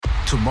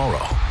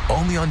Tomorrow,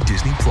 only on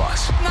Disney+.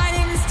 My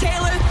name is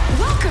Taylor.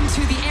 Welcome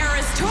to the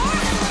Eras Tour.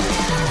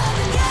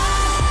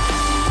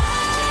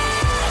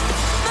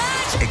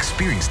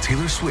 Experience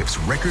Taylor Swift's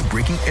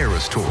record-breaking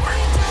Eras Tour.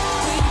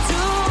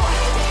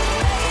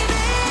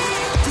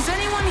 Does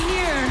anyone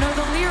here know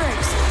the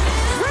lyrics?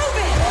 Prove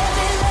it!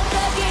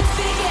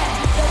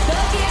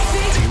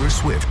 Taylor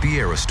Swift The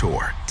Eras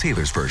Tour,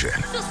 Taylor's version,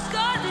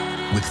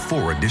 with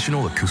 4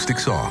 additional acoustic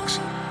songs.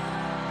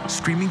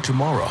 Streaming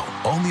tomorrow,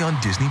 only on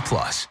Disney+.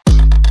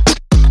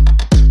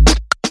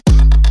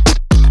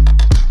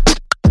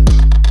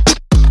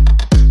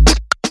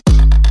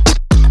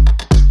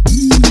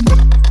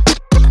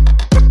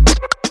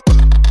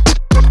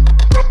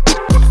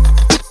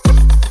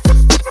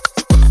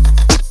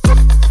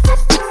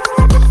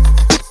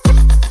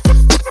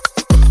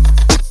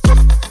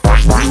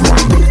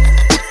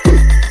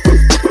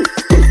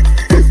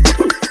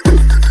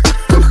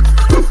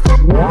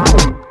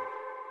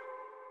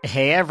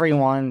 Hey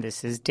everyone,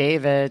 this is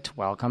David.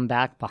 Welcome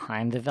back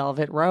behind the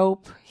velvet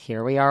rope.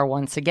 Here we are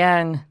once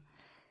again.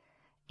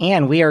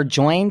 And we are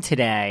joined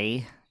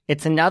today.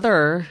 It's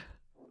another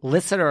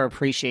Listener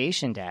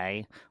Appreciation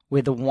Day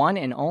with the one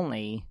and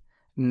only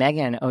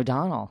Megan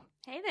O'Donnell.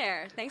 Hey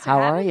there. Thanks for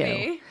How having are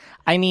you? me.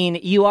 I mean,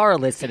 you are a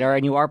listener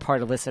and you are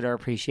part of Listener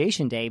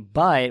Appreciation Day,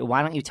 but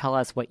why don't you tell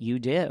us what you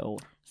do?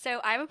 So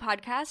I have a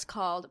podcast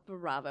called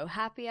Bravo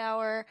Happy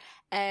Hour,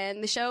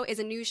 and the show is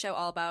a news show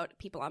all about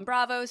people on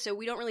Bravo, so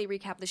we don't really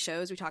recap the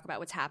shows. We talk about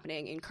what's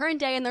happening in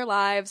current day in their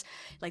lives,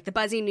 like the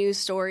buzzy news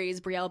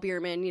stories, Brielle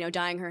Bierman,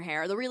 dyeing her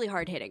hair, the really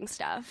hard-hitting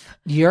stuff.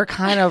 You are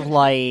kind of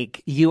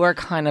like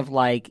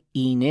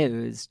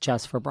E-News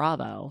just for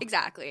Bravo.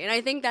 Exactly, and I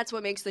think that's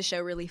what makes the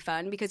show really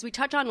fun, because we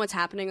touch on what's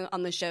happening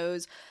on the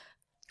shows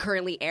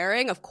currently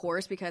airing, of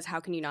course, because how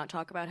can you not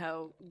talk about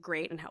how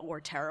great and or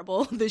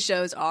terrible the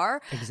shows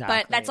are? Exactly.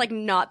 But that's like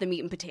not the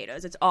meat and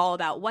potatoes. It's all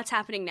about what's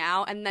happening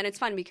now, and then it's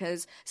fun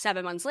because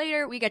 7 months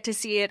later we get to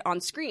see it on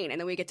screen, and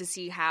then we get to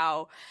see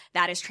how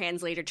that is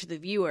translated to the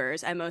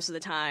viewers, and most of the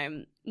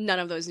time none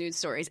of those news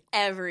stories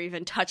ever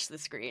even touch the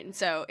screen.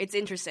 So it's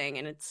interesting,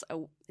 and it's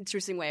an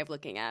interesting way of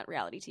looking at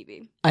reality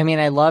TV. I mean,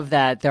 I love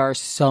that there are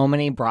so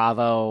many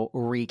Bravo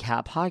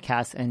recap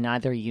podcasts, and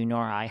neither you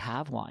nor I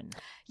have one.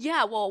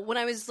 Yeah, well, when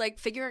I was like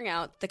figuring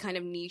out the kind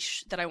of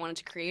niche that I wanted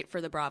to create for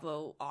the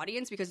Bravo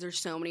audience, because there's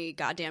so many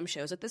goddamn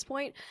shows at this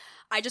point,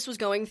 I just was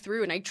going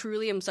through, and I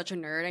truly am such a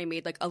nerd. I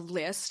made like a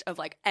list of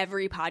like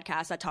every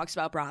podcast that talks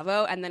about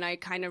Bravo, and then I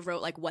kind of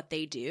wrote like what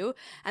they do.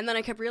 And then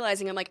I kept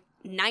realizing I'm like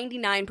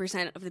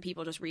 99% of the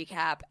people just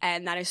recap,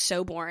 and that is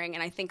so boring.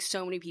 And I think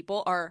so many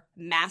people are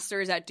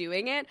masters at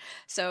doing it.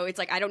 So it's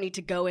like I don't need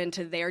to go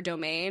into their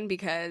domain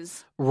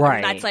because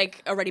that's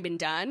like already been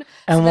done.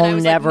 And so we'll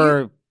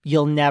never...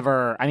 You'll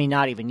never, I mean,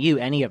 not even you,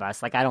 any of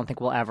us, like, I don't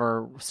think we'll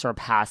ever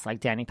surpass, like,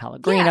 Danny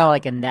Pellegrino,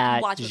 like, in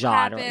that Watch what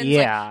genre. happens.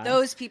 Yeah. Like,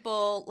 those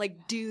people,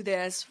 like, do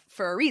this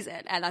for a reason,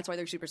 and that's why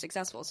they're super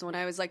successful. So when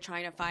I was, like,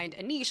 trying to find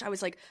a niche, I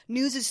was like,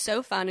 news is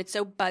so fun, it's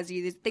so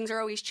buzzy, things are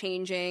always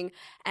changing,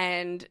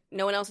 and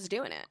no one else is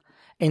doing it.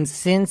 And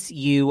since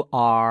you've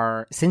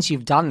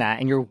done that,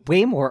 and you're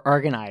way more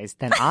organized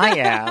than I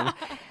am,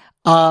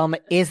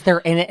 is there,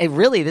 and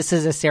really, this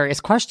is a serious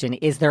question,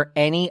 is there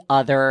any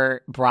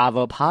other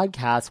Bravo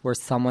podcast where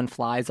someone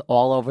flies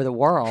all over the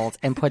world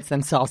and puts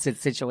themselves in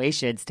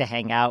situations to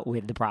hang out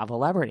with the Bravo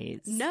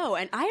celebrities? No,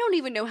 and I don't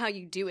even know how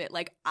you do it.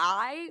 Like,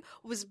 I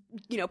was,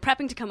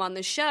 prepping to come on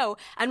this show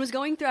and was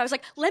going through, I was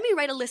like, let me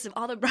write a list of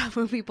all the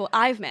Bravo people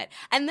I've met.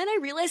 And then I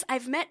realized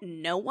I've met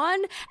no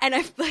one, and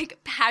I've,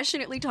 like,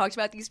 passionately talked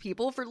about these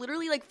people for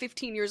literally, like,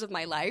 15 years of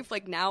my life,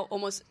 like, now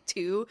almost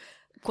 2,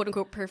 quote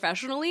unquote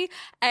professionally,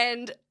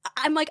 and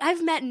I'm like,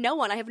 I've met no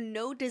one. I have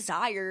no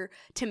desire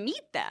to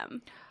meet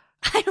them.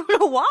 I don't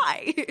know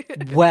why.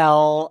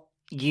 Well,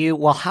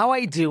 how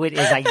I do it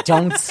is I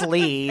don't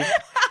sleep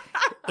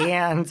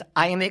and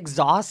I am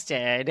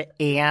exhausted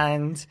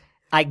and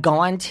I go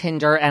on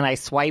Tinder and I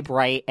swipe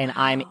right and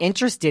I'm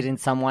interested in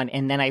someone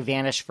and then I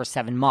vanish for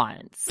 7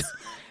 months.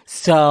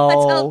 So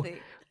that's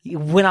healthy.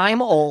 When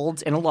I'm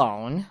old and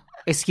alone,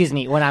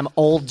 when I'm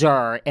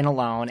older and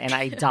alone and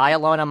I die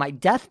alone on my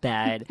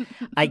deathbed,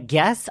 I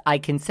guess I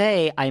can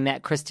say I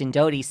met Kristen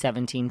Doty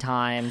 17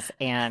 times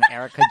and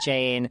Erica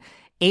Jane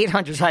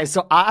 800 times.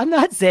 So I'm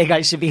not saying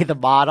I should be the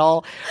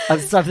model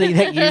of something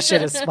that you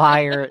should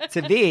aspire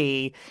to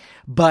be,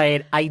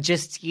 but I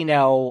just,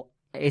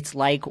 it's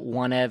like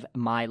one of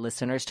my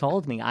listeners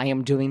told me, I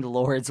am doing the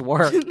Lord's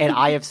work, and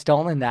I have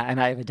stolen that, and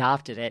I have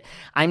adopted it.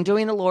 I'm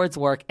doing the Lord's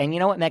work, and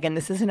you know what, Megan?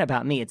 This isn't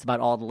about me. It's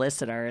about all the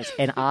listeners,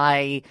 and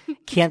I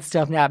can't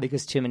stop now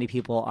because too many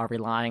people are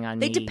relying on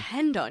me. They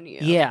depend on you.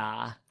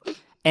 Yeah.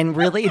 And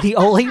really, the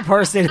only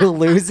person who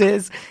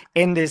loses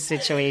in this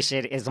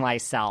situation is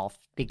myself,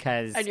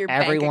 because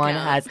everyone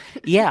has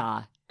 –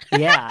 yeah.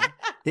 Yeah.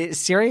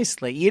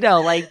 Seriously.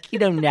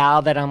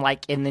 Now that I'm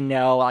like in the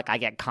know, like I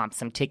get comped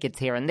some tickets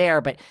here and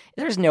there, but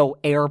there's no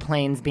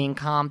airplanes being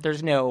comped.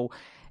 There's no,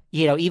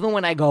 even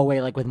when I go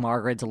away like with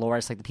Margaret,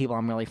 Dolores, like the people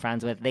I'm really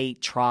friends with, they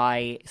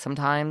try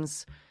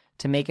sometimes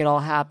to make it all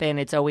happen.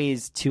 It's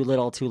always too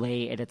little, too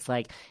late. And it's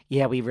like,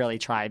 yeah, we really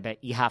tried,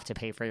 but you have to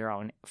pay for your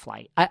own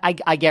flight.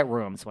 I get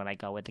rooms when I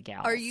go with the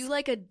gals. Are you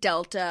like a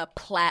Delta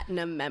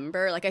Platinum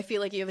member? Like, I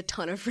feel like you have a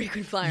ton of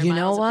frequent flyer You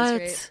miles know at this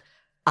what? rate.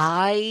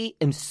 I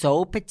am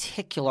so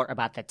particular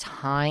about the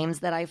times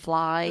that I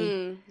fly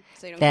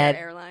So you don't that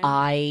care airline?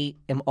 I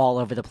am all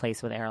over the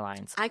place with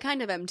airlines. I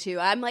kind of am too.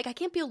 I'm like, I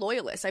can't be a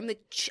loyalist.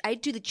 I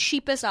do the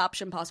cheapest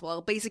option possible.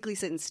 I'll basically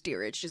sit in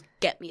steerage. Just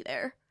get me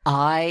there.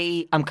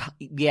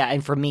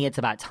 And for me, it's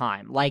about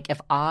time. Like, if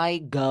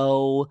I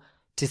go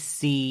to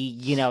see,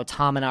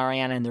 Tom and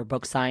Ariana and their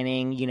book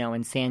signing,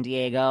 in San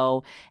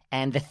Diego,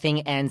 and the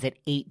thing ends at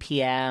 8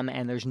 p.m.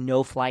 and there's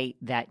no flight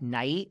that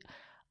night,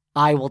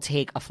 I will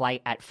take a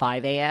flight at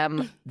 5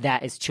 a.m.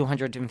 that is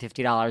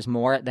 $250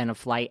 more than a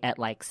flight at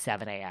like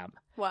 7 a.m.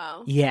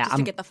 Wow. Yeah. Just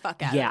to get the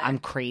fuck out of there. Yeah, I'm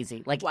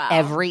crazy. Like, Wow.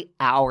 every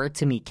hour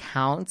to me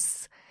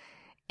counts.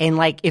 And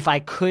like, if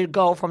I could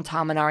go from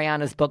Tom and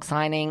Ariana's book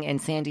signing in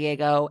San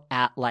Diego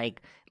at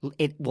like,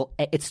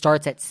 it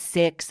starts at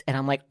 6, and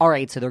I'm like, all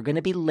right, so they're going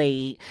to be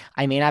late.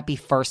 I may not be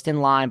first in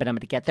line, but I'm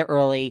going to get there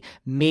early.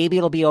 Maybe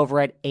it'll be over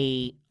at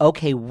 8.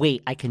 Okay,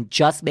 wait, I can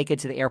just make it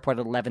to the airport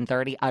at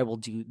 11:30. I will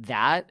do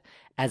that,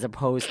 as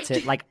opposed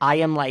to like, I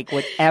am like,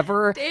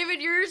 whatever.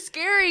 David, you're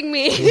scaring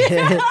me.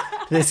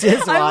 This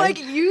is why. I'm like,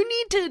 you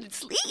need to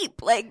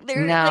sleep. Like,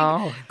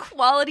 No.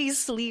 quality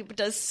sleep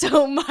does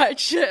so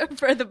much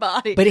for the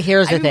body. But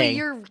here's the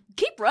thing.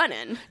 Keep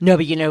running. No,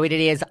 but you know what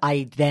it is?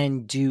 I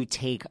then do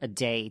take a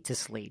day to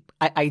sleep.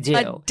 I do.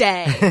 A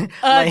day.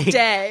 A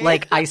day.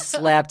 Like, I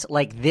slept,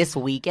 like, this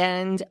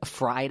weekend,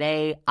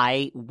 Friday,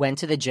 I went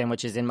to the gym,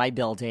 which is in my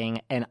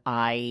building, and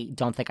I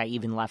don't think I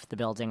even left the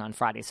building on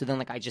Friday. So then,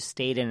 like, I just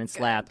stayed in and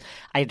slept.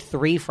 I had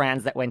 3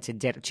 friends that went to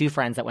dinner, 2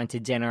 friends that went to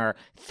dinner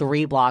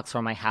 3 blocks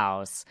from my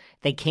house.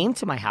 They came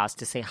to my house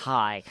to say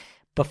hi.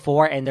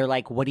 Before, and they're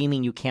like, what do you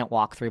mean you can't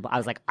walk through? I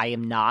was like, I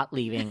am not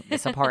leaving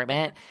this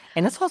apartment.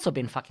 And it's also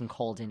been fucking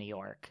cold in New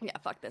York. Yeah,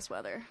 fuck this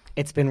weather.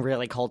 It's been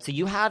really cold. So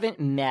you haven't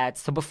met.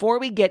 So before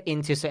we get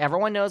into, so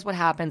everyone knows what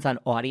happens on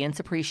Audience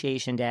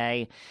Appreciation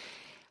Day,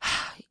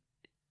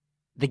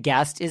 the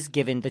guest is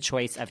given the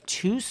choice of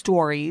 2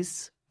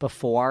 stories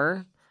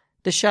before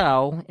the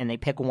show, and they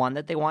pick one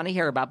that they want to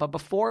hear about. But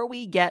before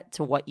we get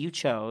to what you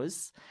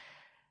chose,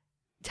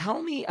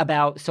 tell me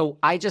about, so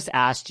I just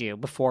asked you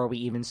before we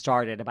even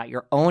started about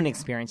your own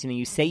experience.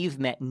 You say you've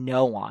met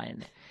no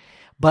one,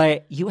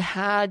 but you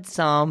had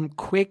some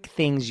quick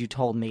things you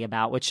told me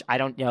about, which I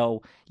don't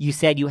know. You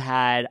said you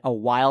had a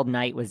wild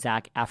night with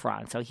Zac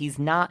Efron. So he's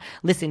not,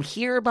 listen,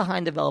 here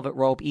behind the velvet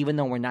rope, even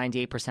though we're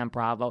 98%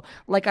 Bravo,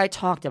 like I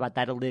talked about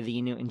that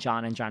Olivia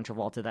Newton-John and John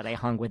Travolta that I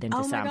hung with in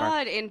December. Oh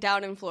my God,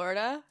 down in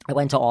Florida? I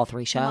went to all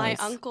 3 shows. My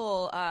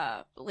uncle,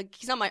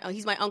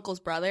 he's my uncle's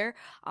brother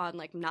on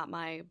like not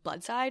my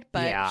blood side,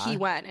 but Yeah. he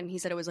went and he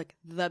said it was like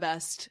the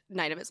best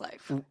night of his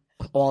life.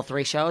 All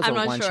 3 shows I'm or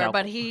not one sure, show?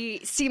 but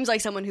he seems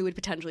like someone who would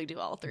potentially do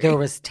all 3. There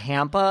was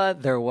Tampa,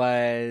 there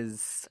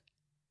was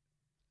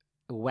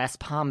West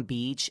Palm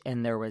Beach,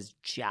 and there was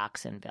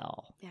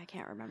Jacksonville. Yeah, I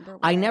can't remember.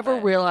 I never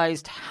but-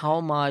 realized how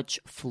much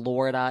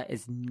Florida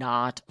is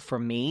not for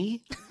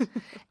me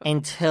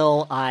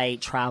until I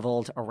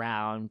traveled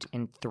around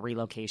in 3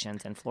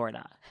 locations in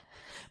Florida.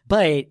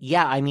 But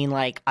yeah, I mean,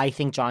 like, I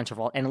think John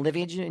Travolta and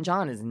Olivia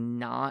Newton-John is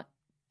not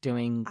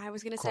doing I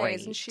was gonna say, great.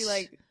 isn't she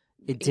like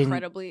It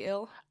incredibly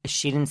ill?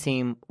 She didn't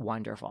seem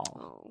wonderful.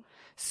 Oh.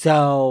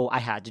 So I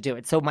had to do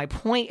it. So my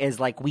point is,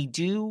 like, we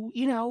do,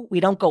 we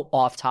don't go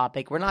off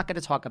topic. We're not going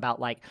to talk about,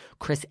 like,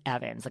 Chris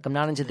Evans. Like, I'm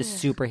not into the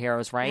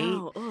superheroes, right?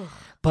 No, ugh.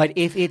 But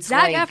if it's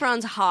Zac like,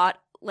 Efron's hot.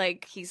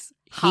 Like, he's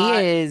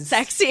hot, is-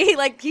 sexy.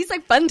 Like, he's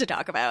like fun to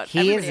talk about. he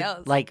Everybody is,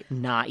 else. like,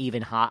 not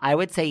even hot. I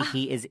would say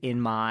he is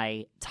in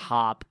my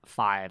top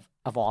 5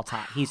 of all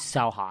time. He's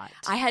so hot.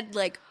 I had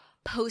like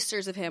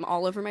posters of him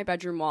all over my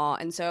bedroom wall.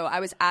 And so I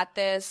was at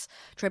this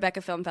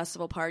Tribeca Film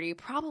Festival party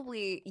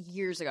probably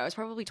years ago. I was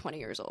probably 20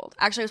 years old.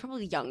 Actually, I was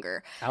probably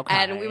younger. Okay.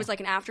 And it was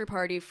like an after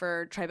party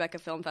for Tribeca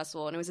Film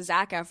Festival. And it was a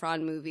Zac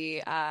Efron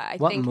movie. I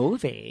What think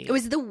movie? it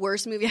was the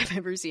worst movie I've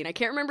ever seen. I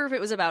can't remember if it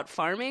was about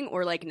farming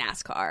or like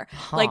NASCAR.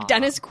 Like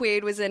Dennis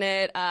Quaid was in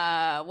it.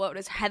 What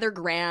was Heather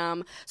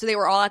Graham? So they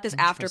were all at this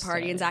after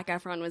party and Zac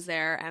Efron was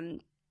there.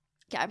 And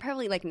yeah, I'm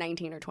probably like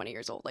 19 or 20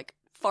 years old. Like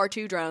far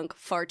too drunk,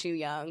 far too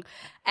young.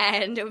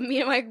 And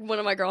me and one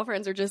of my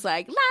girlfriends were just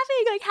like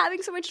laughing, like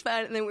having so much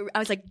fun. And then I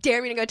was like,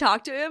 dare me to go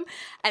talk to him.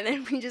 And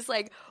then we just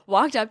like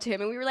walked up to him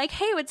and we were like,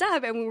 hey, what's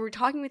up? And we were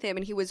talking with him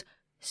and he was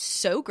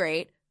so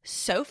great.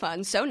 So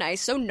fun, so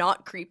nice, so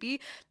not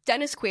creepy.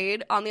 Dennis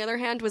Quaid, on the other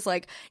hand, was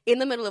like in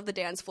the middle of the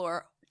dance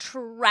floor,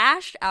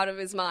 trashed out of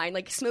his mind,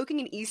 like smoking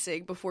an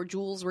e-cig before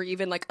Juuls were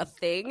even like a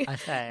thing. I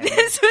say.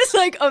 This was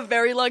like a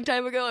very long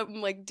time ago.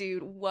 I'm like,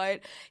 dude,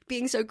 what?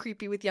 Being so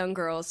creepy with young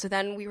girls. So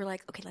then we were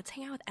like, okay, let's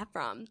hang out with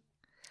Efron.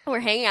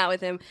 We're hanging out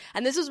with him.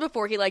 And this was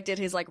before he like did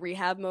his like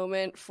rehab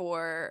moment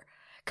for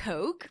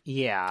coke.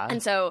 Yeah.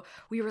 And so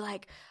we were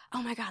like,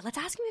 oh my God, let's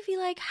ask him if he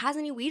like has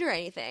any weed or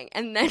anything.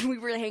 And then we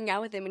were hanging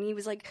out with him and he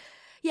was like,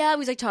 yeah, he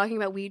was like talking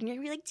about weed, and you're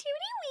like, do you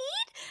need weed?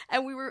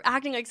 And we were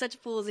acting like such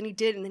fools, and he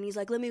did. And then he's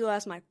like, let me go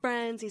ask my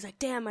friends. He's like,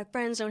 damn, my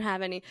friends don't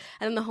have any.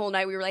 And then the whole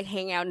night we were like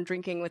hanging out and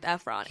drinking with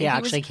Efron. He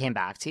actually came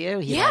back to you?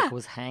 He like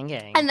was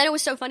hanging. And then it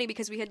was so funny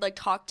because we had like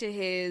talked to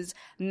his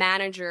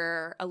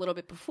manager a little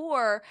bit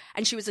before,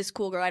 and she was this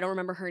cool girl. I don't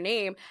remember her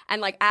name.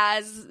 And like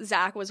as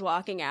Zach was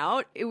walking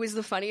out, it was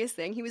the funniest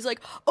thing. He was like,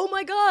 oh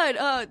my God.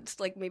 It's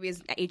like maybe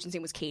his agent's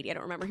name was Katie. I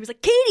don't remember. He was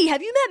like, Katie,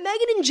 have you met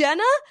Megan and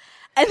Jenna?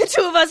 And the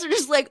two of us were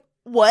just like,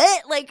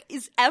 what? Like,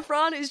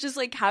 Efron is just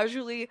like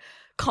casually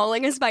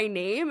calling us by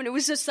name, and it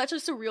was just such a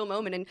surreal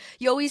moment. And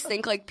you always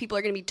think like people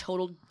are gonna be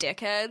total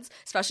dickheads,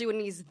 especially when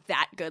he's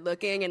that good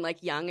looking and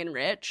like young and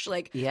rich.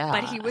 Like, yeah.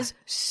 But he was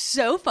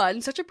so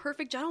fun, such a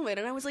perfect gentleman,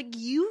 and I was like,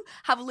 you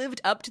have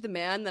lived up to the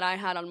man that I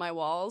had on my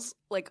walls,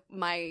 like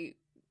my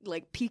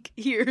like peak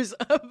years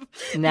of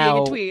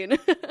now, being a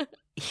tween.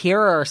 Here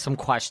are some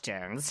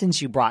questions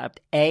since you brought up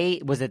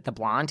was it the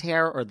blonde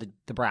hair or the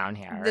brown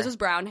hair? This was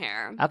brown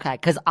hair. Okay,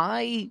 because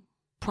I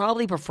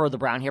probably prefer the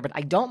brown hair, but I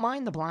don't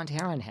mind the blonde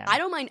hair on him. I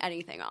don't mind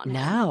anything on him.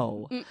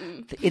 No.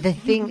 The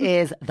thing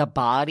is, the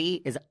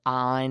body is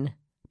on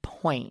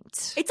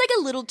point. It's like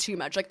a little too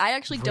much. Like, I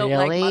actually don't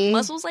Really? like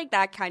muscles like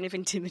that kind of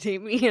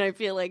intimidate me, and I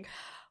feel like,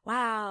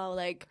 wow,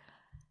 like.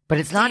 But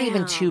it's not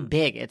even Damn. too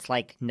big. It's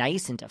like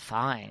nice and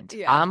defined.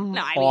 Yeah. I'm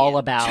No, I all mean,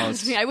 about.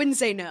 Trust me, I wouldn't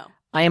say no.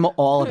 I am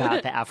all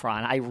about the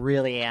Efron. I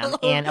really am.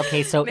 And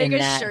okay, so Make in a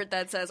that shirt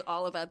that says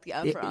all about the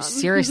Efron.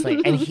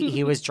 seriously, and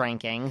he was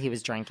drinking. He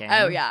was drinking.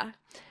 Oh yeah.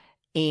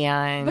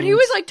 And But he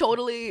was like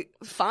totally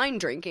fine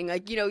drinking.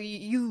 Like, you know,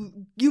 you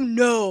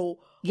know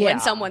Yeah. when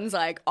someone's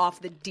like off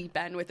the deep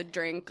end with a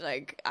drink,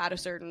 like at a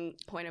certain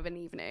point of an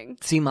evening.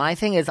 See, my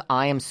thing is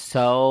I am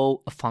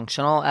so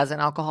functional as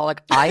an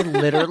alcoholic.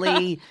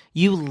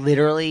 You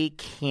literally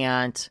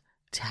can't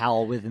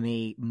tell with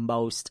me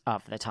most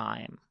of the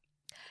time.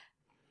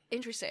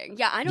 Interesting.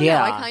 Yeah, I don't Yeah.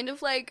 know. I kind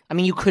of like I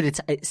mean, you could, it's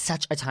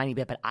such a tiny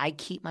bit, but I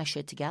keep my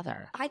shit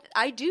together.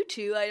 I do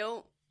too. I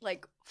don't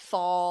like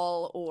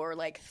fall or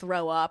like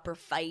throw up or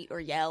fight or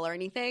yell or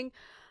anything.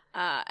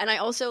 And I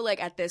also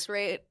like at this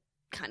rate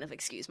kind of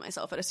excuse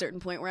myself at a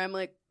certain point where I'm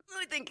like,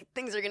 I think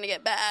things are gonna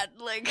get bad.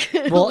 Like,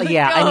 Well, like,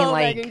 yeah, go I mean, home,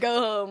 like- I can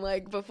go home.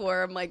 Like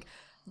before, I'm like,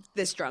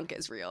 this drunk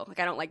is real. Like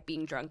I don't like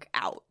being drunk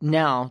out.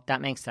 No,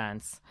 that makes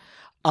sense.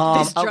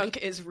 This okay. drunk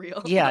is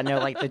real. Yeah, no,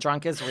 like the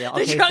drunk is real.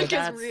 The Okay, drunk so is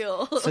that's-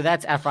 real. So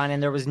that's Efron,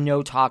 and there was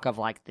no talk of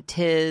like the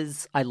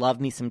Tiz. I love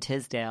me some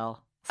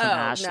Tisdale from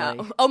Ashley.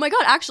 No. Oh my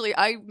god, actually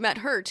I met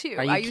her too.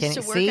 Are you I used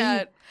kidding? to work See?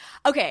 at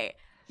Okay.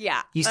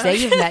 Yeah. You say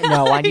you've met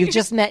no one. You've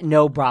just met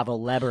no Bravo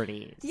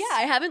celebrities. Yeah,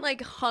 I haven't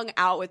like hung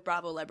out with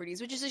Bravo celebrities,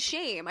 which is a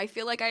shame. I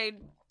feel like I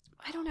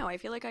don't know. I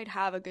feel like I'd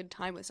have a good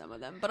time with some of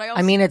them, but I also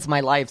I mean, it's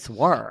my life's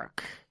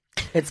work.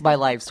 It's my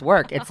life's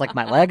work. It's like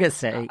my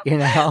legacy, you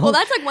know? Well,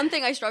 that's like one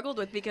thing I struggled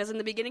with because in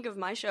the beginning of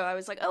my show, I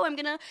was like, oh, I'm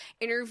going to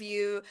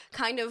interview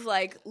kind of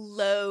like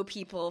low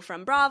people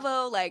from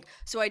Bravo. Like,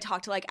 so I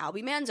talked to like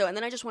Albie Manzo, and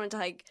then I just wanted to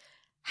like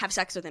have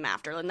sex with him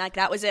after. And like,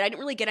 that was it. I didn't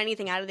really get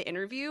anything out of the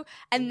interview.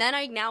 And then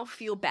I now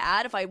feel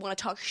bad if I want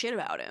to talk shit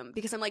about him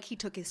because I'm like, he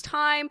took his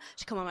time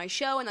to come on my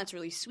show, and that's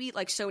really sweet.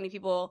 Like, so many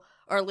people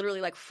are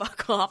literally like,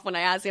 fuck off when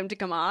I ask him to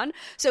come on.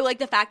 So like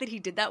the fact that he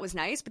did that was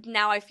nice, but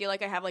now I feel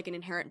like I have like an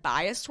inherent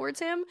bias towards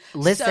him.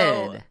 Listen.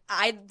 So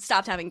I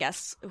stopped having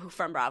guests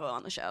from Bravo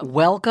on the show.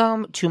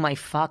 Welcome to my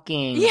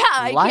fucking Yeah,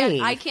 life.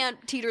 I can't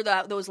teeter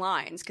those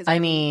lines because I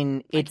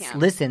mean, it's can't.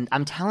 listen,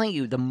 I'm telling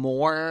you, the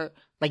more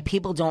like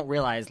people don't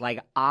realize,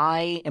 like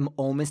I am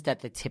almost at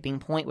the tipping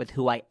point with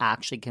who I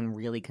actually can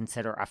really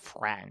consider a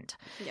friend.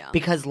 Yeah.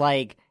 Because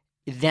like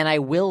then I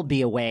will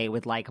be away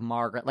with like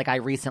Margaret. Like I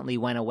recently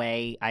went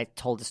away. I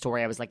told the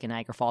story. I was like in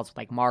Niagara Falls with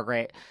like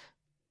Margaret,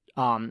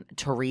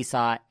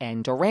 Teresa,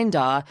 and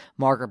Dorinda.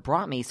 Margaret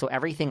brought me. So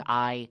everything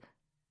I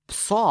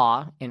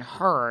saw and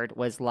heard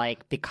was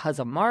like because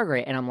of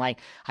Margaret, and I'm like,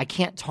 I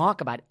can't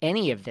talk about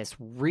any of this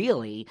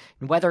really,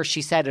 whether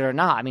she said it or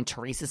not. I mean,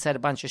 Teresa said a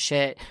bunch of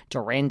shit,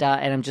 Dorinda,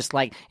 and I'm just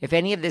like, if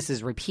any of this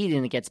is repeated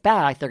and it gets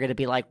bad, like, they're going to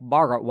be like,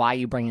 Margaret, why are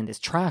you bringing this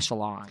trash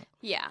along?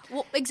 Yeah,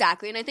 well,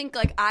 exactly. And I think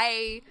like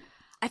I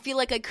feel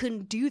like I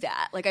couldn't do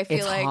that. Like I feel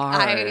It's like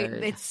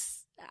hard.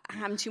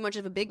 I'm too much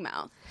of a big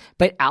mouth.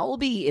 But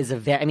Albie is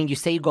I mean, you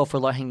say you go for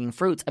low-hanging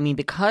fruits. I mean,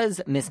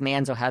 because Miss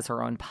Manzo has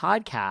her own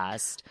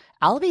podcast,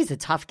 Albie's a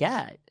tough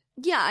get.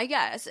 Yeah, I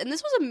guess. And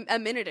this was a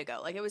minute ago.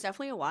 Like it was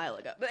definitely a while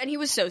ago. And he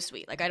was so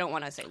sweet. Like I don't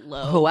want to say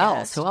low. Who else?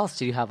 guest. Who else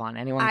did you have on?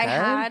 Anyone I good?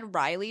 had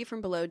Riley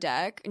from Below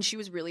Deck, and she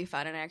was really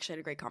fun, and I actually had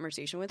a great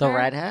conversation with The her.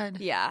 redhead?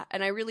 Yeah,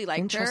 and I really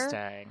liked her.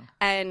 Interesting.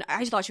 And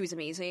I thought she was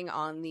amazing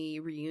on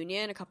the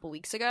reunion a couple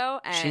weeks ago.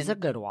 And She's a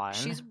good one.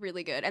 She's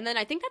really good. And then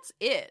I think that's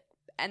it.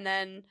 And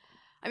then,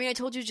 I mean, I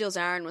told you Jill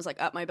Zarin was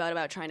like up my butt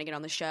about trying to get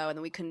on the show, and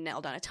then we couldn't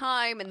nail down a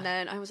time. And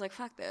then I was like,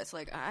 fuck this.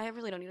 Like, I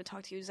really don't need to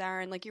talk to you,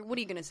 Zarin. Like, what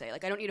are you going to say?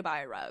 Like, I don't need to buy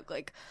a rug.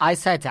 Like, I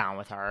sat down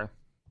with her.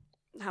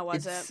 how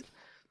was it?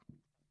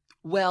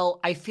 Well,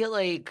 I feel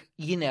like,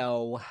 you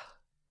know,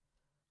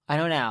 I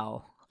don't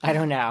know. I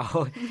don't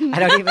know. I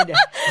don't even know.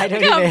 I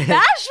don't Look how even.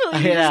 bashful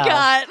you just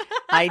got.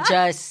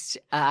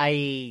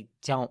 I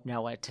don't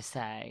know what to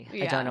say. I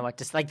Yeah. don't know what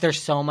to say. Like,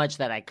 there's so much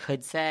that I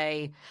could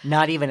say,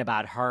 not even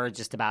about her,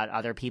 just about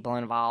other people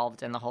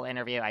involved in the whole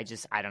interview. I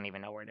don't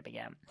even know where to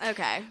begin.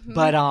 Okay.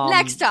 But,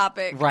 next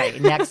topic. Right.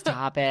 Next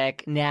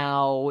topic.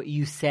 Now,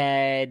 you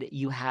said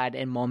you had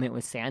a moment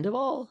with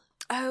Sandoval.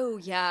 Oh,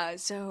 yeah.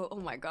 So, oh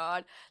my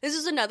God. This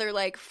is another,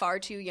 like, far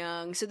too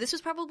young. So this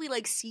was probably,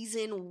 like,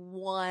 season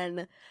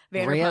 1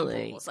 Vanderpump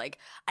Really? Rules. Like,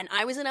 and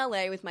I was in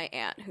LA with my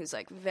aunt, who's,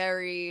 like,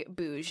 very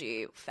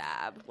bougie,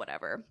 fab,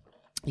 whatever.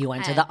 You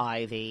went to the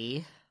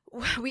Ivy.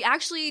 We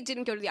actually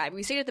didn't go to the Ivy.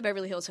 We stayed at the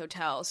Beverly Hills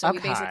Hotel. So we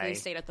Okay. basically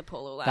stayed at the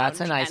Polo Lounge. That's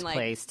a nice and, like,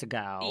 place to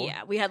go.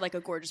 Yeah, we had like a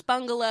gorgeous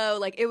bungalow.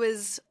 Like it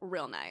was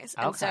real nice.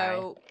 And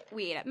so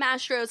we ate at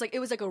Mastro's. Like it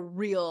was like a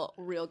real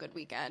good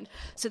weekend.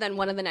 So then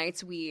one of the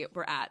nights we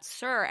were at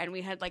Sir and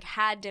we had like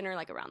had dinner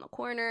like around the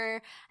corner.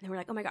 And then we're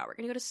like, oh my God, we're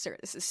going to go to Sir.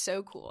 This is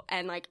so cool.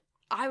 And like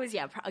I was,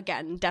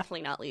 again,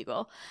 definitely not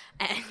legal.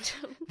 And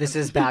This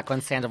is back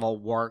when Sandoval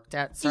worked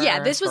at Sir.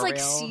 yeah, this was for like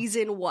real?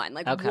 season 1.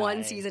 Like Okay.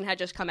 one season had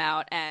just come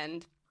out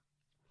and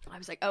I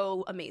was like,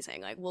 oh,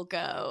 amazing. Like, we'll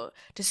go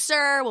to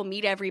Sir, we'll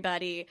meet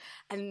everybody.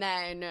 And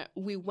then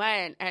we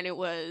went, and it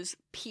was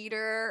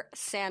Peter,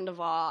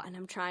 Sandoval, and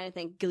I'm trying to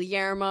think,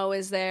 Guillermo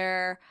is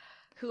there.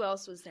 Who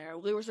else was there?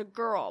 There was a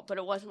girl, but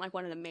it wasn't like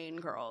one of the main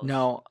girls.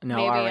 No,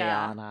 Maybe,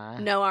 Ariana.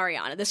 No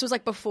Ariana. This was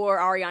like before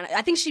Ariana.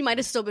 I think she might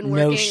have still been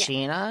No working.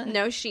 Sheena?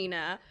 No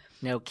Sheena.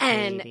 No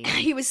And Katie.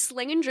 he was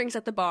slinging drinks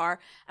at the bar,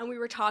 and we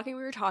were talking,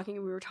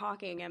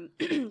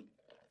 and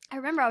I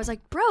remember I was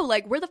like, bro,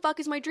 like, where the fuck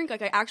is my drink?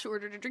 Like, I actually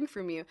ordered a drink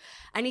from you.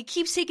 And he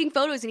keeps taking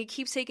photos.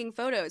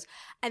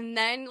 And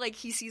then, like,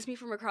 he sees me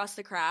from across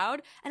the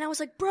crowd. And I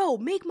was like, bro,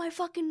 make my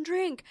fucking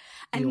drink.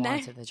 And You then,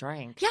 wanted the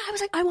drink. yeah, I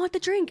was like, I want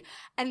the drink.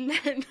 And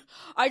then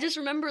I just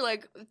remember,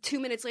 like, 2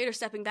 minutes later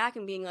stepping back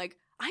and being like,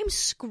 I'm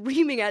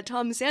screaming at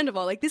Tom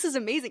Sandoval. Like, this is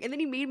amazing. And then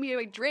he made me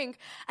a drink.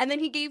 And then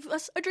he gave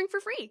us a drink for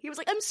free. He was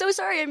like, I'm so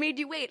sorry I made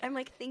you wait. I'm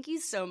like, thank you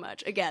so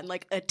much. Again,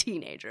 like a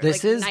teenager.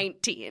 This like is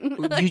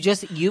 19.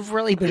 You've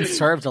really been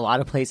served a lot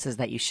of places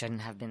that you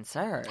shouldn't have been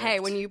served. Hey,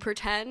 when you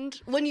pretend,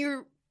 when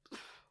you're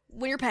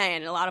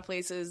paying, a lot of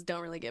places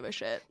don't really give a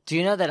shit. Do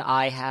you know that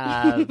I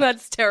have...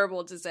 That's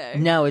terrible to say.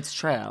 No, it's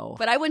true.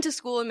 But I went to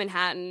school in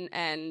Manhattan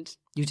and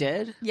You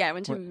did? yeah, I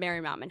went to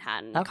Marymount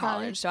Manhattan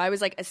College. So I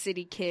was like a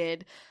city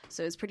kid.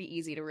 So it was pretty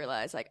easy to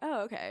realize like,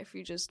 oh, okay, if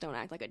you just don't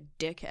act like a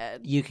dickhead,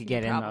 You could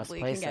get in most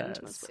probably places. can get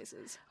into most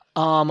places.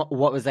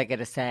 What was I going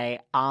to say?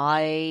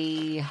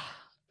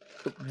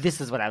 This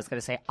is what I was going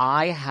to say.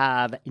 I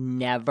have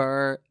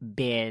never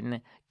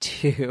been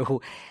to...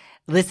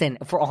 Listen,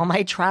 for all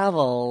my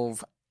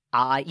travels,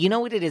 you know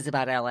what it is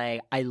about LA?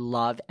 I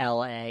love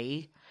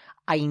LA.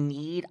 I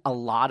need a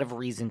lot of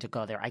reason to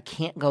go there. I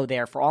can't go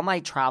there for all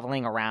my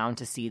traveling around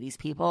to see these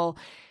people.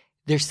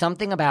 There's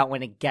something about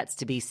when it gets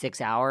to be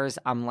 6 hours,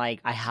 I'm like,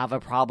 I have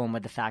a problem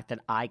with the fact that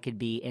I could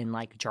be in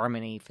like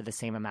Germany for the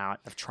same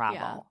amount of travel.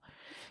 Yeah.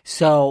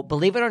 So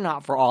believe it or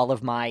not, for all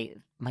of my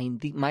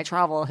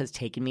travel has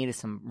taken me to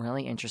some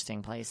really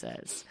interesting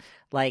places.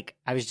 Like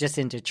I was just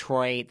in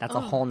Detroit. That's a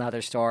whole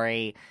nother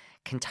story.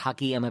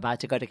 Kentucky. I'm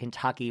about to go to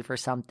Kentucky for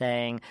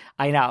something.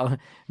 I know.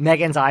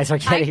 Megan's eyes are I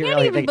getting can't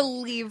really even big.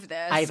 believe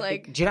this.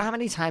 Do you know how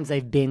many times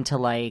I've been to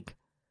like...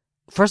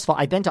 First of all,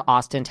 I've been to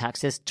Austin,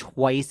 Texas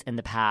twice in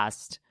the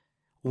past.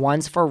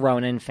 Once for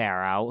Ronan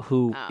Farrow,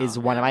 who is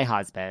one of my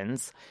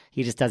husbands.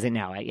 He just doesn't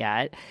know it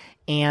yet.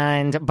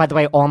 And by the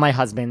way, all my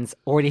husbands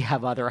already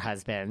have other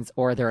husbands,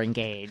 or they're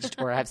engaged,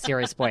 or have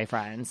serious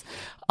boyfriends.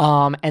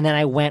 And then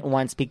I went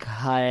once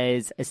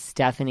because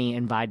Stephanie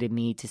invited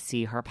me to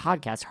see her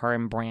podcast, her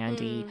and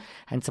Brandy,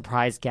 and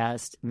surprise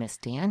guest Miss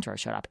Deandra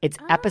showed up. It's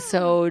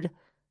episode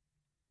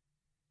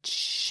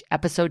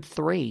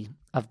 3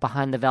 of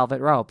Behind the Velvet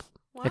Rope.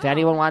 Wow. If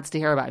anyone wants to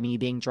hear about me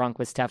being drunk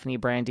with Stephanie,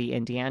 Brandy,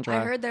 and Deandra.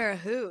 I heard they're a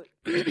hoot.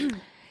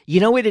 You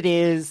know what it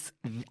is?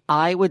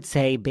 I would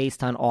say,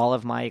 based on all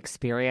of my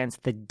experience,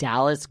 the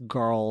Dallas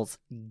girls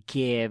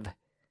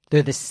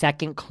they're the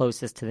second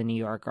closest to the New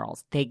York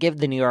girls. They give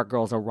the New York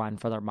girls a run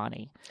for their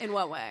money. In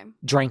what way?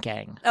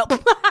 Drinking. Oh.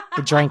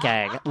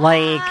 Drinking.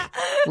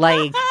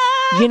 Like,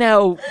 you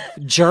know,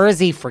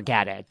 Jersey,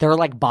 forget it. They're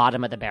like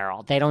bottom of the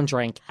barrel. They don't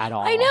drink at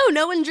all. I know,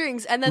 no one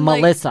drinks. And then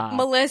Melissa.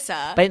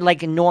 Melissa. But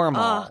like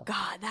normal. Oh,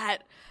 God, that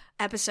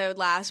episode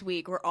last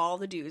week where all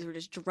the dudes were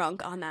just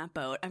drunk on that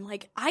boat. I'm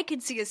like, I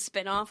could see a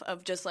spinoff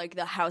of just like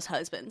the house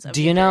husbands of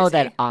Do you New know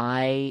Jersey.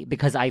 that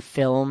because I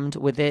filmed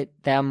with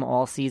them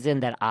all season,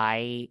 that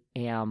I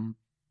am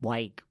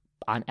like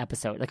on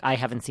episode, like I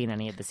haven't seen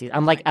any of the season.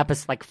 I'm like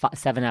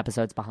 7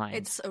 episodes behind.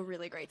 It's a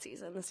really great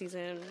season. The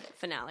season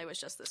finale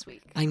was just this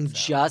week. I'm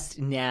just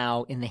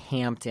now in the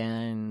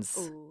Hamptons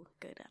Ooh,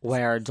 good episode.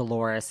 where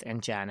Dolores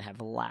and Jen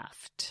have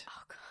left.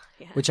 Oh, God.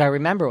 which I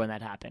remember when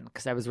that happened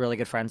because I was really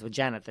good friends with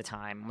Jen at the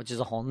time, which is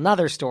a whole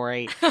nother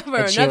story.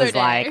 For she another was day.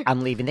 like,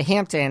 I'm leaving the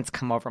Hamptons,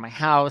 come over my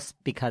house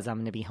because I'm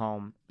going to be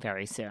home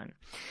very soon.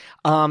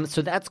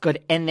 So that's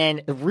good. And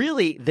then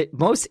really the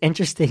most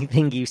interesting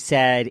thing you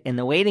said in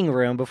the waiting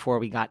room before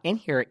we got in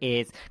here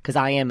is, because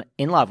I am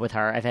in love with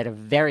her. I've had a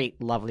very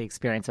lovely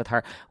experience with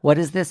her. What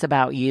is this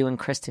about you and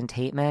Kristen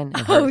Tateman? And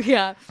her- Oh,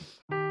 yeah.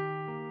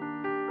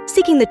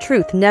 Seeking the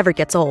truth never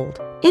gets old.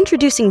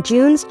 Introducing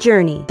June's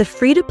Journey, the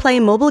free-to-play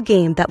mobile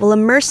game that will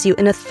immerse you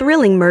in a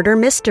thrilling murder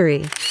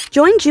mystery.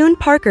 Join June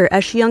Parker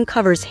as she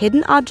uncovers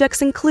hidden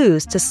objects and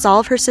clues to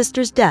solve her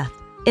sister's death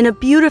in a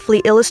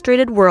beautifully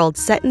illustrated world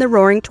set in the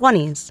Roaring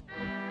 20s.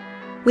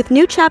 With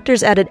new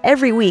chapters added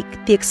every week,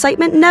 the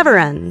excitement never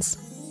ends.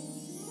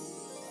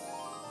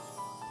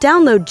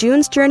 Download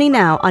June's Journey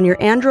now on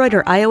your Android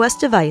or iOS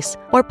device,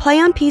 or play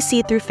on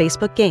PC through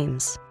Facebook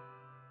Games.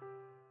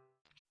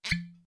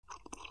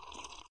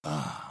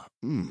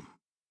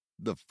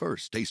 The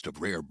first taste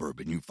of rare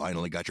bourbon you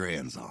finally got your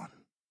hands on.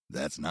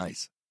 That's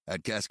nice.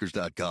 At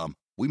Caskers.com,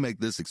 we make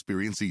this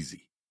experience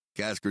easy.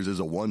 Caskers is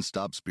a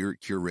one-stop spirit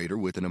curator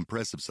with an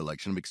impressive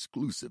selection of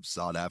exclusive,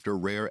 sought-after,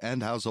 rare,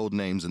 and household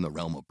names in the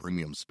realm of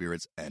premium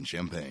spirits and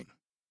champagne.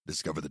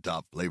 Discover the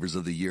top flavors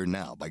of the year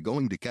now by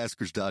going to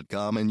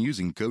Caskers.com and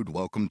using code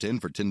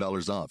WELCOME10 for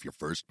 $10 off your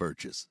first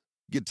purchase.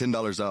 Get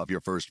 $10 off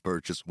your first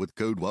purchase with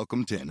code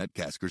WELCOME10 at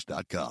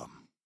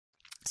Caskers.com.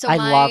 So I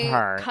my love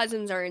her.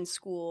 cousins are in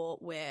school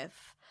with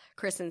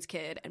Kristen's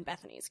kid and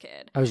Bethany's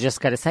kid. I was just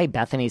going to say,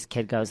 Bethany's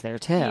kid goes there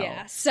too.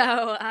 Yeah.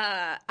 So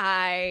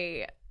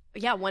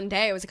one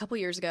day, it was a couple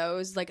years ago, it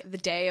was like the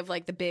day of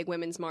like the big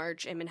women's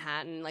march in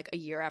Manhattan, like a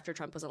year after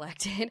Trump was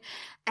elected.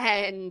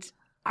 And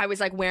I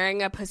was like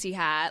wearing a pussy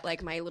hat,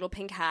 like my little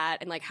pink hat,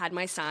 and like had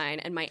my sign,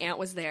 and my aunt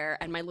was there,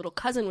 and my little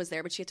cousin was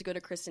there, but she had to go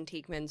to Kristen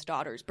Teakman's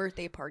daughter's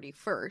birthday party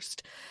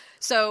first.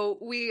 So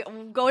we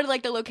go to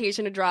like the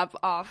location to drop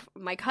off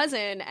my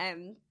cousin,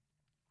 and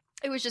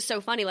it was just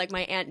so funny. Like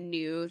my aunt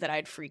knew that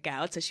I'd freak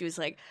out, so she was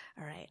like,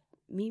 all right,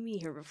 meet me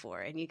here before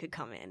and you could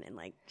come in and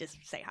like just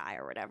say hi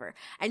or whatever.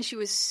 And she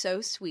was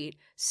so sweet,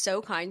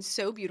 so kind,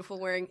 so beautiful,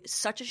 wearing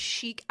such a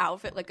chic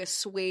outfit, like a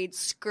suede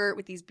skirt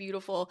with these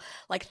beautiful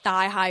like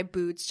thigh-high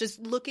boots,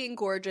 just looking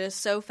gorgeous,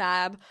 so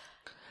fab.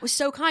 Was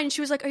so kind.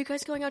 She was like, are you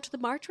guys going out to the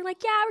march? We're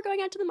like, yeah, we're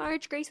going out to the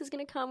march. Grace is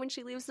going to come when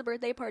she leaves the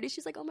birthday party.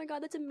 She's like, oh my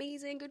God, that's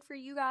amazing. Good for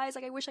you guys.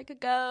 Like, I wish I could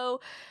go.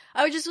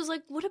 I just was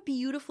like, what a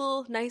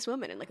beautiful, nice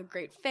woman and like a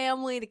great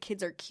family. The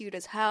kids are cute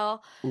as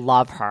hell.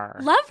 Love her.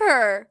 Love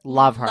her.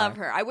 Love her. Love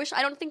her. I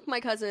don't think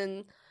my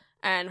cousin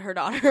and her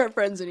daughter are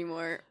friends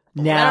anymore.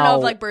 Now, I don't know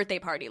if like birthday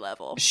party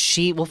level.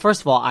 Well,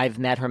 first of all, I've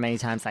met her many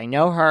times. I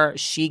know her.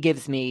 She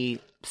gives me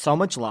so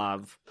much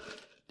love.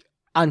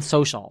 On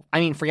social. I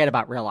mean, forget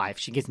about real life.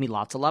 She gives me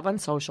lots of love on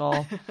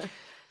social.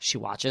 She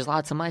watches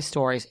lots of my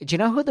stories. Do you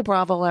know who the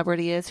Bravo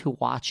celebrity is who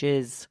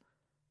watches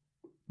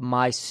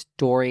my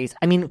stories?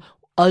 I mean,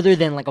 other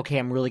than like, okay,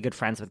 I'm really good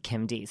friends with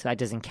Kim D, so that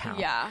doesn't count.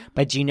 Yeah.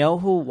 But do you know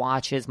who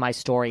watches my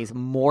stories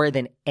more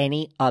than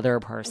any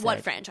other person?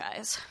 What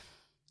franchise?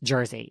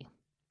 Jersey.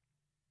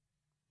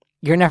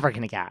 You're never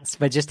going to guess,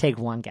 but just take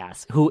one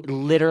guess. Who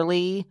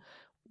literally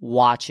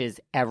watches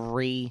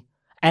every...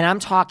 And I'm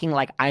talking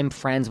like I'm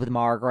friends with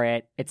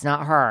Margaret. It's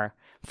not her.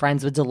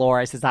 Friends with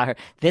Dolores. It's not her.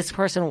 This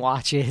person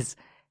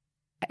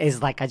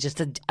is like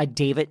just a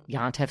David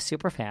Yontef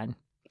superfan.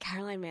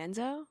 Caroline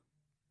Manzo?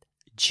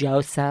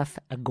 Joseph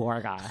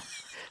Gorga.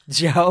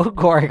 Joe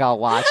Gorga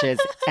watches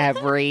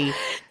every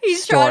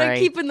He's story. trying to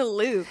keep in the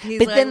loop. He's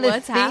but like, then the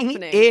what's thing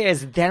happening?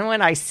 is, then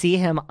when I see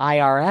him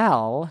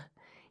IRL,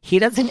 he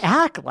doesn't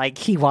act like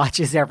he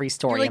watches every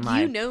story. You're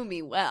like, you know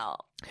me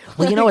well.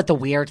 Well, you know what the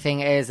weird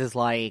thing is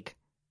like,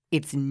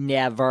 it's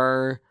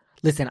never...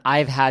 Listen,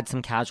 I've had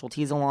some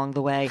casualties along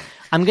the way.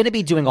 I'm going to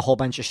be doing a whole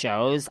bunch of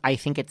shows, I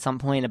think, at some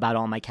point about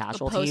all my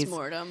casualties.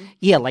 Post-mortem.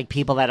 Yeah, like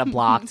people that have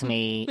blocked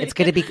me. It's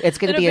going to be...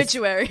 An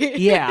obituary,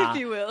 yeah. if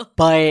you will.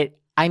 But,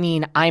 I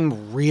mean,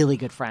 I'm really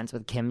good friends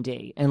with Kim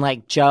D. And,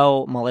 like,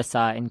 Joe,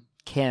 Melissa, and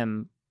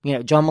Kim... You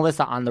know, Joe and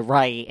Melissa on the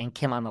right and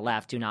Kim on the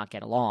left do not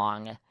get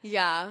along.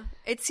 Yeah.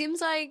 It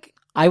seems like...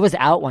 I was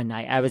out one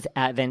night. I was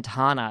at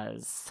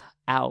Ventana's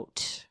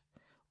out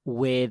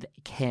with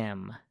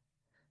Kim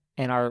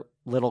and our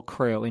little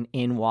crew, and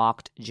in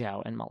walked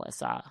Joe and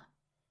Melissa.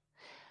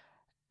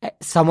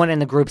 Someone in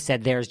the group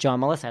said, there's Joe and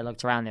Melissa. I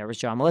looked around, there was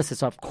Joe and Melissa.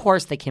 So, of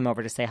course, they came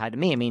over to say hi to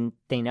me. I mean,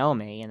 they know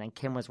me. And then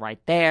Kim was right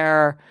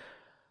there.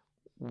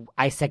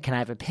 I said, can I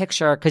have a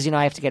picture? Because, you know,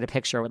 I have to get a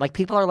picture. Like,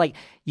 people are like,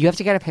 you have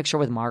to get a picture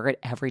with Margaret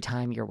every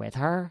time you're with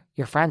her?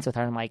 You're friends with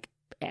her? I'm like,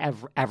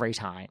 every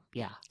time.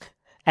 Yeah.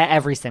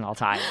 Every single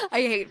time. I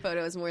hate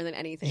photos more than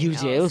anything. You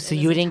do? So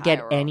you didn't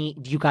get any,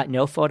 you got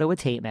no photo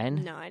with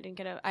Tateman? No, I didn't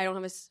get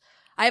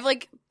I have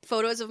like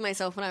photos of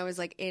myself when I was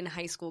like in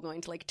high school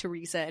going to like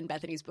Teresa and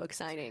Bethany's book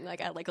signing,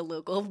 like at like a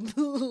local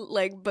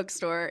like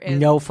bookstore.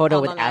 No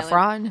photo with Long Efron?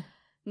 Island.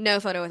 No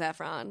photo with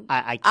Efron.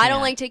 I can't. I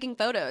don't like taking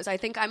photos. I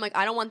think I'm like,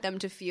 I don't want them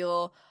to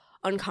feel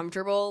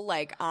uncomfortable.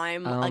 Like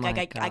I'm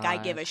I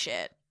give a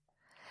shit.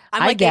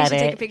 I'm like, they should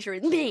take a picture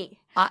with me.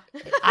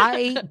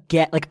 I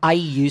get, like, I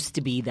used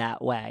to be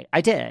that way.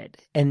 I did.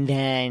 And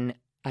then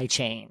I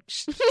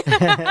changed.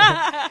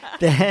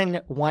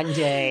 Then one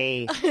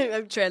day.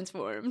 I'm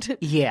transformed.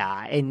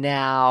 Yeah. And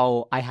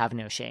now I have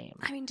no shame.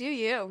 I mean, do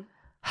you?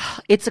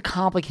 It's a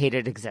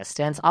complicated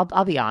existence.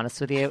 I'll be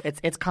honest with you.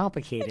 It's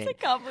complicated. It's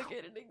a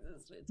complicated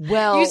existence.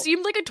 Well, you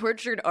seemed like a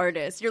tortured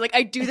artist. You're like,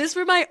 I do this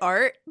for my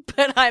art,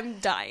 but I'm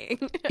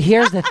dying.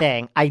 Here's the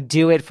thing. I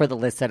do it for the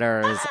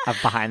listeners of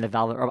Behind the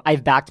Velvet Rope.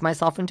 I've backed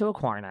myself into a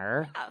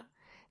corner.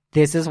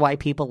 This is why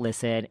people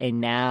listen,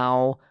 and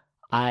now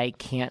I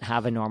can't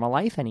have a normal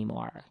life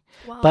anymore.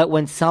 Wow, but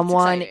when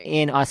someone exciting.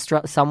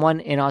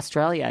 in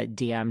Australia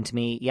DM'd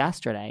me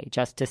yesterday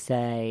just to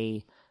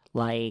say,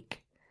 like,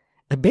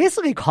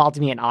 basically called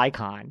me an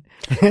icon.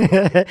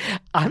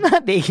 I'm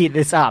not making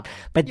this up.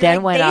 But You're then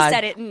like, went they on.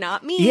 said it,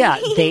 not me. Yeah,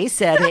 they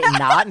said it,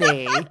 not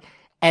me.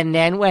 And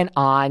then went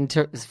on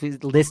to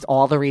list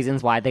all the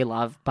reasons why they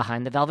love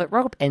Behind the Velvet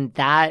Rope. And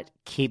that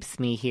keeps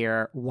me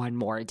here one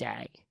more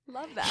day.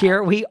 Love that.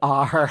 Here we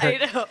are.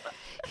 I know.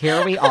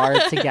 Here we are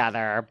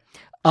together.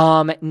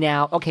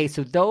 Now, okay,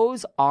 so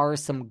those are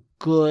some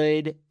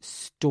good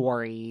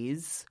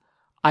stories.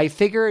 I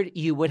figured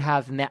you would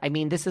have met. I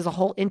mean, this is a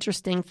whole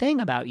interesting thing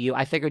about you.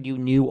 I figured you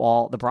knew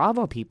all the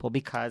Bravo people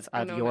because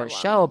of your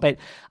show, but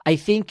I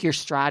think your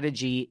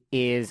strategy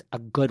is a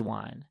good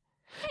one.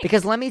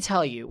 Because let me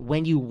tell you,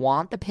 when you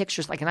want the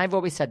pictures, like, and I've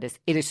always said this,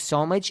 it is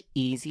so much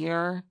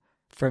easier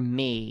for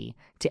me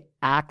to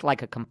act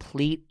like a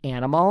complete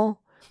animal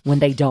when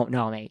they don't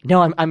know me.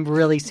 No, I'm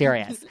really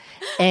serious.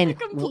 And A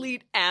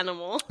complete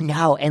animal.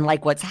 no, and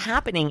like what's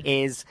happening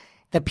is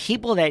the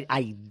people that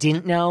I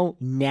didn't know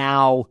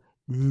now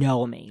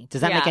know me.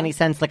 Does that make Yeah. any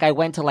sense? Like, I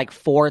went to like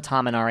 4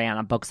 Tom and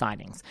Ariana book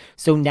signings.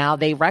 So now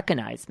they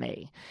recognize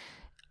me.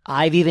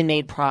 I've even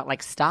made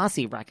like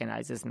Stassi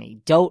recognizes me.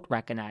 Dote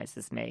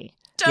recognizes me.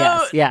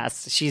 Dote!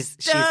 Yes. She's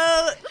Dote!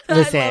 I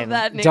listen, love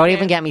that don't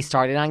even nickname. get me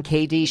started on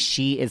KD.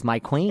 She is my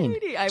queen.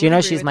 KD, I Do you know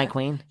would agree she's with my that.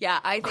 queen? Yeah,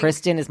 I think.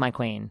 Kristen is my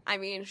queen. I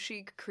mean,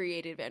 she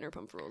created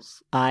Vanderpump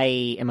Rules.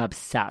 I am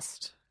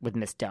obsessed with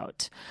Miss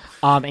Dote.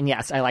 And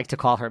yes, I like to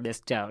call her Miss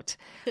Dote.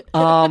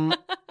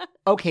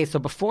 Okay, so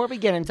before we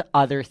get into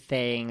other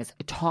things,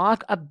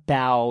 talk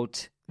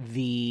about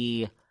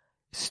the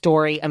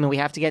story. I mean, we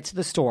have to get to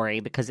the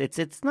story because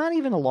it's not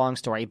even a long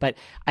story, but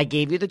I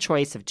gave you the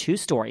choice of 2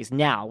 stories.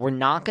 Now, we're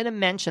not going to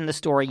mention the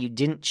story you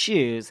didn't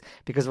choose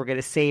because we're going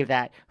to save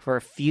that for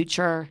a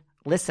future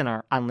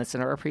listener on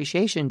Listener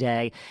Appreciation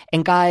Day.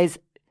 And guys,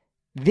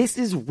 this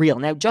is real.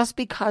 Now, just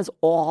because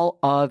all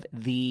of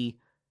the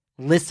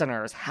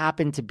listeners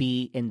happen to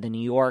be in the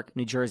New York,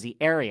 New Jersey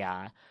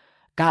area,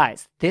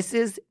 guys, this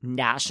is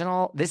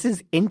national. This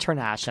is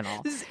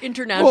international. This is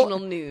international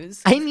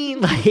news. I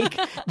mean, like,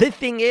 the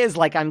thing is,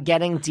 like, I'm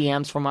getting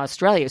DMs from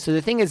Australia. So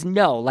the thing is,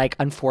 no, like,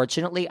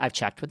 unfortunately, I've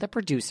checked with the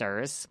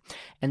producers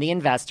and the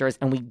investors,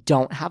 and we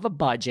don't have a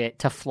budget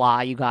to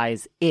fly you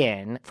guys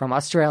in from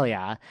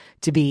Australia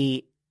to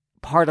be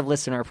part of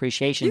Listener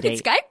Appreciation You Day.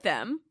 could Skype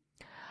them.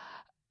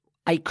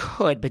 I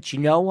could, but you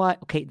know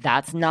what? Okay,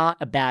 that's not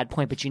a bad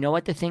point. But you know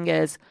what the thing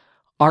is?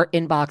 Our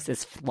inbox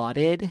is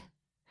flooded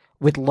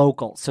with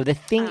locals. So the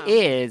thing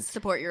is,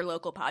 Support your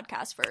local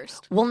podcast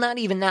first. well, not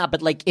even that,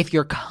 but like if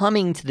you're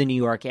coming to the New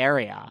York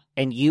area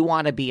and you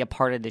want to be a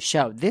part of the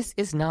show, this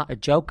is not a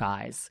joke,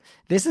 guys.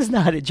 This is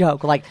not a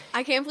joke. Like,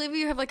 I can't believe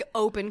you have like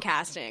open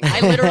casting.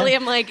 I literally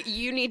am like,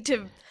 you need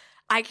to.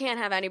 I can't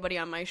have anybody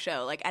on my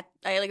show. Like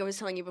I was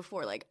telling you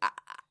before, like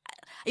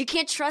you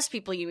can't trust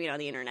people you meet on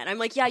the internet. I'm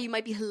like, yeah, you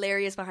might be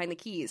hilarious behind the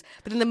keys,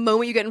 but in the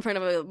moment you get in front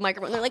of a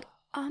microphone, they're like,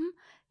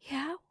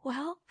 yeah,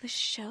 well, the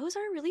shows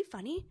are really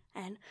funny,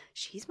 and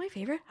she's my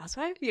favorite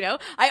housewife. You know,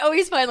 I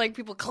always find like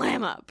people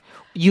clam up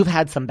you've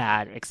had some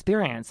bad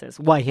experiences.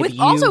 What have with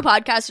you also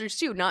podcasters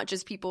too, not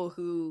just people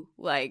who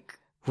like.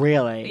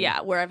 really?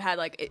 Yeah, where I've had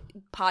like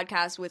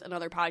podcasts with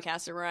another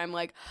podcaster where I'm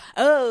like,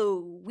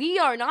 oh, we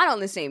are not on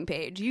the same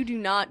page. You do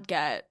not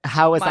get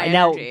How is my that?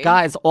 Now, energy.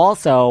 guys,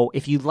 also,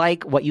 if you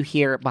like what you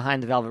hear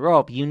behind the velvet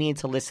rope, you need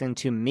to listen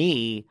to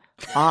me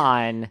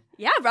on.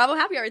 Yeah, Bravo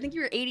Happy Hour. I think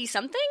you were 80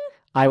 something.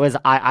 I was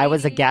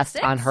a guest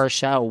 86? on her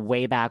show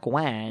way back It's a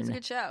when,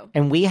 good show.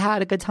 and we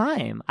had a good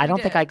time. I don't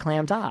think did. I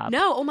clammed up.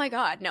 No, oh my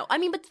God, no. I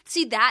mean, but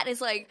see, that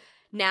is like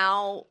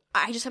now.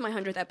 I just had my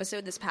 100th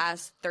episode this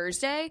past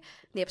Thursday.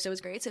 The episode was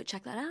great, so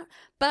check that out.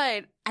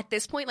 But at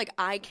this point, like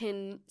I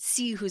can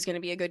see who's going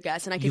to be a good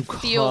guest, and I can You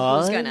feel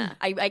who's could? gonna.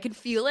 I can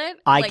feel it.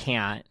 I like,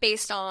 can't.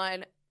 based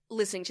on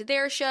listening to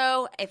their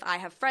show, if I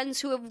have friends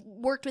who have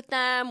worked with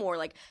them, or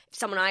like if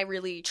someone I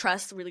really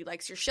trust really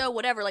likes your show,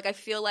 whatever, like I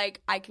feel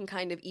like I can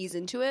kind of ease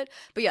into it.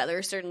 But yeah, there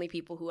are certainly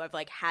people who I've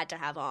like had to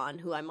have on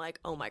who I'm like,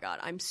 oh my God,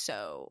 I'm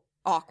so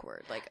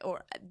awkward. Like,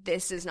 or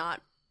this is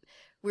not,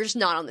 we're just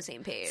not on the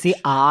same page. See,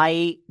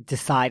 I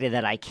decided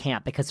that I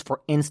can't because,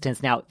 for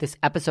instance, now this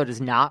episode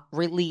is not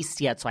released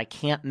yet, so I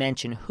can't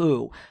mention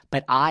who,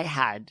 but I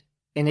had,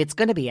 and it's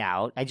going to be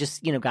out. I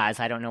just, guys,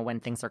 I don't know when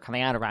things are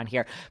coming out around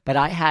here, but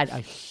I had a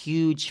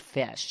huge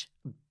fish,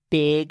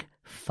 big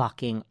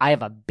I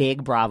have a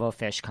big Bravo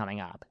fish coming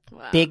up.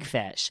 Wow. Big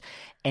fish.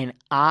 And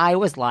I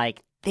was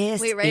like,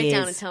 this Wait, write is... it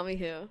down and tell me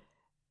who.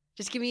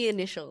 Just give me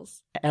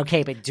initials.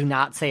 Okay, but do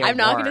not say I'm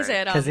not gonna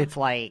say it because on- it's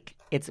like,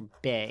 it's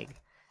big.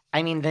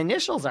 I mean, the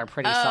initials are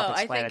pretty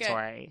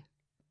self-explanatory.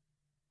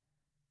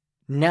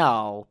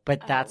 No,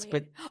 but that's...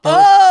 wait. but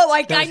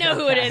I those know are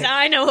who it is. okay.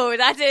 I know who.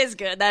 That is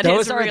good. That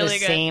those is are really the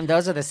good. same.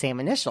 Those are the same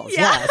initials.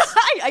 Yeah, Yes.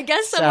 I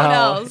guess someone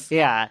else.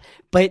 Yeah.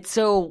 But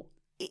so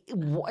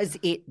was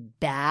it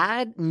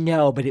bad?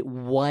 No, but it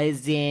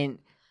wasn't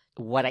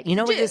what I, you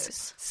know, it is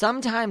Juice.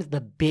 sometimes the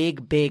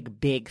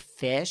big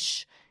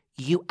fish,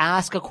 you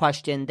ask a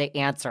question, they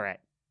answer it.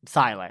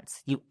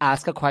 Silence. You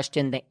ask a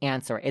question, they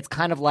answer it. It's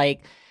kind of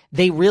like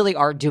they really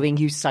are doing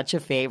you such a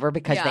favor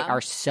because they Yeah.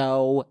 are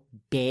so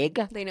big.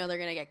 They know they're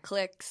gonna get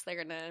clicks. They're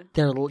gonna.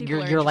 They're People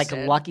you're are like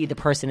interested. lucky the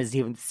person is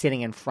even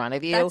sitting in front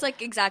of you. That's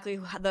like exactly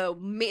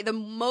the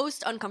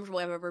most uncomfortable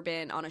I've ever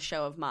been on a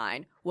show of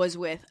mine was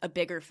with a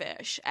bigger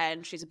fish,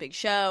 and she's a big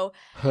show.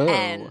 Who?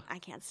 And I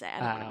can't say, I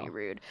don't want to be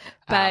rude,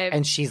 but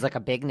and she's like a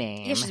big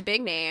name. yeah, she's a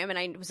big name, and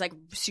I was like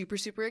super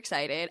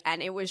excited,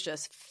 and it was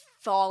just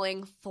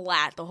falling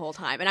flat the whole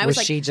time, and I was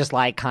like, she just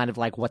like kind of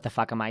like, what the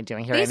fuck am I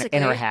doing here basically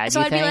in her head? So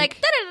you I'd think? be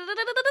like,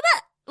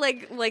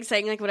 "Da-da-da-da-da-da-da," like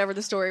saying like whatever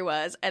the story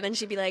was, and then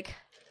she'd be like,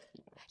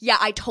 "Yeah,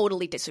 I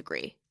totally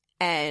disagree,"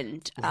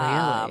 and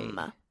Really?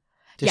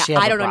 Does yeah, she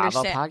have I a don't Bravo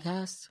understand.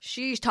 podcast?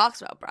 She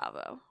talks about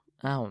Bravo.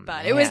 Oh,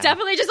 But man. it was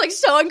definitely just like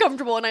so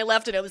uncomfortable, and I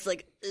left it. I was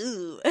like,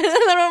 ooh. And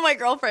then one of my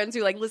girlfriends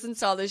who like listens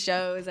to all the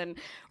shows and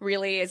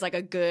really is like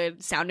a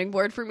good sounding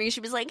board for me, she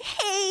was like,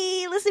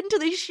 hey, listen to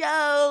the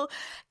show.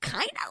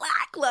 Kind of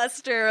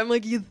lackluster. I'm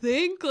like, you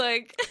think?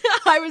 Like,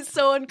 I was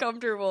so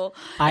uncomfortable.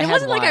 I And it had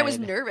wasn't like I was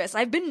one- nervous.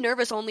 I've been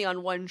nervous only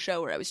on one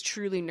show where I was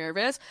truly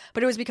nervous,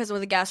 but it was because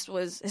the guest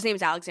was, his name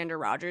is Alexander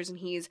Rogers, and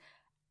he's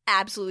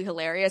absolutely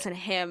hilarious, and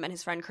him and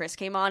his friend Chris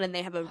came on, and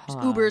they have a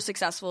uber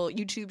successful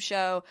YouTube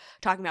show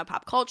talking about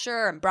pop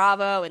culture and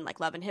Bravo and like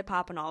Love and Hip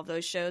Hop and all of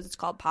those shows. It's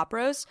called Pop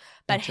Roast,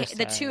 but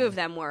the two of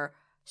them were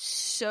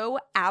so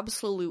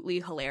absolutely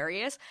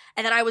hilarious,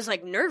 and then I was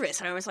like nervous,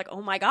 and I was like,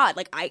 oh my god,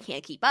 like I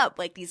can't keep up,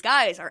 like these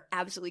guys are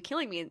absolutely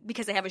killing me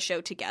because they have a show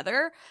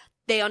together.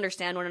 They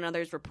understand one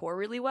another's rapport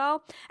really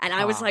well. And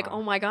I was like,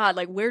 oh my God,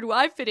 like, where do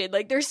I fit in?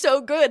 Like, they're so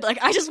good.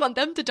 Like, I just want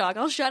them to talk.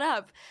 I'll shut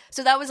up.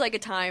 So that was like a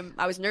time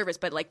I was nervous,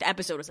 but like the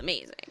episode was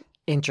amazing.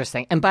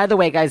 Interesting. And by the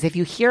way, guys, if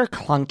you hear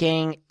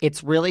clunking,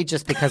 it's really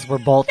just because we're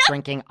both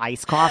drinking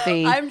iced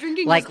coffee. I'm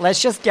drinking like, this-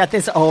 let's just get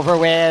this over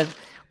with.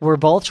 We're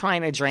both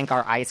trying to drink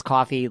our iced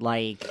coffee,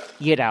 like,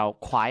 you know,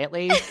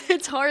 quietly.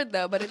 It's hard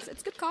though, but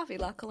it's good coffee.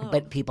 La Colombe.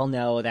 But people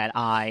know that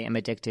I am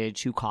addicted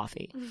to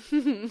coffee.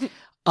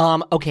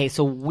 Okay,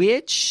 so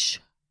which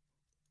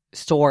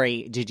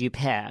story did you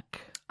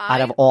pick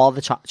out of all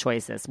the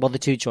choices? Well, the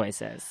two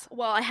choices.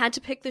 Well, I had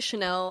to pick the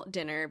Chanel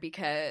dinner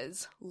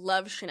because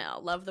love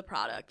Chanel, love the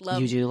product.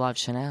 Love. You do love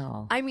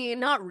Chanel. I mean,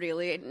 not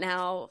really.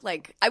 Now,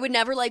 like, I would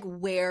never like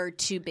wear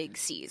two big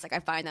C's. Like, I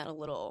find that a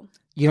little.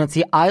 You don't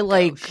see, I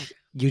like, Gauche.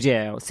 you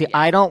do. See,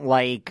 I don't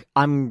like,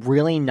 I'm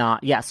really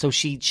not. Yeah, so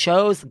she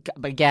chose,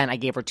 again, I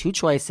gave her two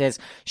choices.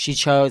 She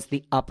chose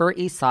the Upper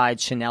East Side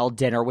Chanel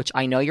dinner, which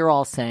I know you're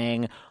all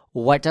saying,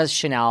 what does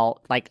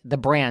Chanel, like the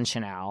brand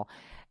Chanel,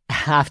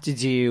 have to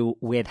do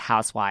with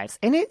housewives?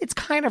 And it's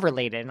kind of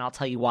related, and I'll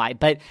tell you why.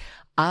 But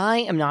I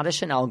am not a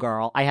Chanel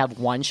girl. I have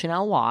one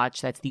Chanel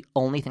watch. That's the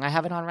only thing. I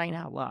have it on right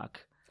now.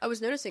 Look. I was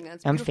noticing that.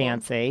 It's I'm beautiful.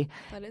 fancy.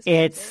 That is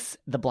It's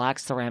the black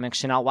ceramic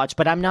Chanel watch,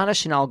 but I'm not a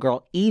Chanel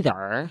girl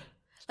either.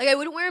 Like, I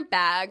wouldn't wear a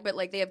bag, but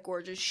like they have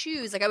gorgeous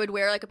shoes. Like, I would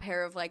wear like a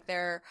pair of like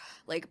their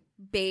like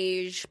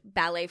beige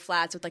ballet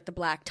flats with like the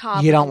black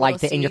top. You and don't a like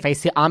little the in your C.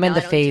 face. See, I'm in No, the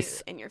I don't face.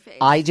 do in your face.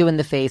 I do in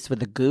the face with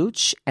the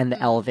Gooch and the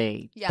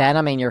LV. Yeah. Then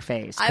I'm in your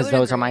face I because would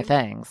those are my agree.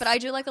 things. But I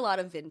do like a lot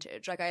of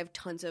vintage. Like, I have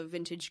tons of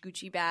vintage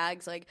Gucci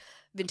bags, like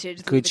vintage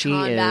Louis Gucci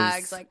Vuitton is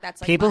bags. Like,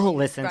 that's like people my who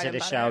listen bread to and the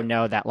butter. show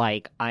know that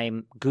like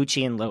I'm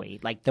Gucci and Louis.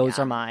 Like those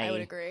Yeah, are my. I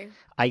would agree.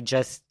 I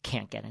just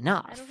can't get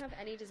enough. I don't have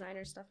any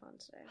designer stuff on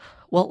today.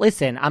 Well,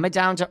 listen, I'm a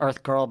down to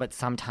earth girl, but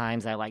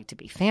sometimes I like to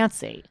be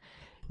fancy.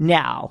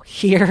 Now,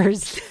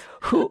 here's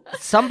who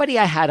somebody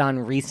I had on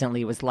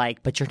recently was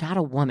like, but you're not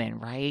a woman,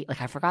 right? Like,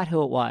 I forgot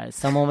who it was.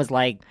 Someone was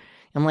like,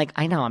 I'm like,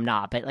 I know I'm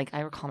not, but like, I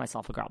recall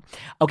myself a girl.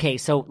 Okay,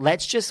 so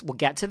we'll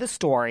get to the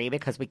story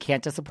because we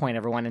can't disappoint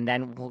everyone, and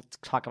then we'll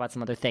talk about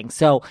some other things.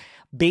 So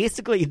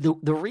basically,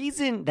 the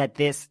reason that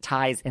this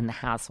ties in the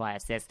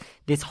Housewives is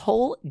this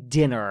whole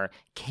dinner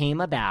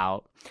came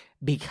about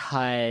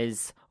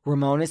because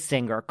Ramona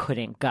Singer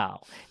couldn't go.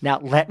 Now,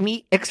 let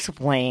me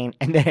explain.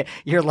 And then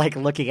you're like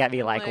looking at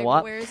me like,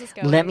 what? Where is this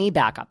going? Let me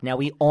back up. Now,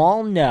 we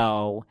all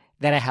know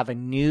that I have a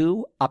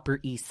new Upper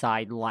East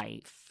Side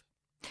life,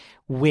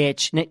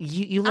 which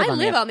you live I on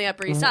live on the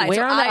Upper East Side. Where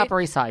so on the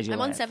Upper East Side you I'm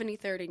live? on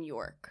 73rd in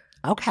York.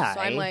 Okay. So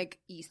I'm like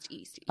east.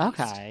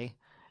 Okay.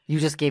 You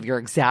just gave your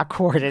exact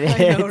coordinates.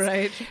 I know,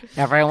 right?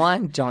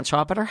 Everyone, don't show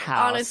up at her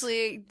house.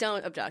 Honestly,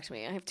 don't abduct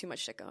me. I have too much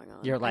shit going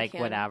on. You're I like,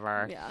 can't-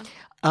 whatever. Yeah.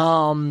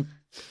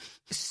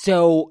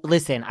 So,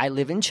 listen, I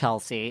live in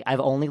Chelsea. I've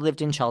only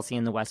lived in Chelsea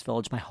in the West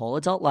Village my whole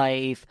adult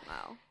life.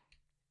 Wow.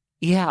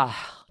 Yeah,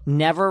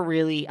 never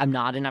really, I'm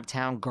not an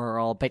uptown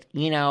girl, but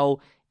the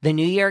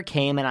new year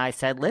came and I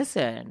said,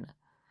 listen,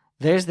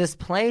 there's this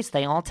place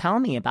they all tell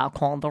me about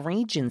called the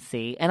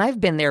Regency. And I've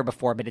been there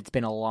before, but it's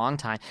been a long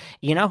time.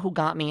 You know who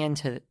got me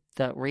into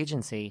the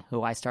Regency,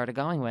 who I started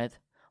going with?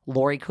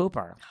 Lori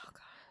Cooper. Oh,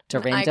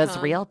 God. Dorinda's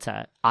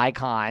Realtor.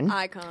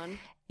 Icon.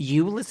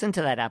 You listened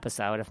to that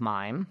episode of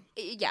mine.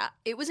 Yeah,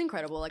 it was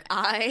incredible. Like,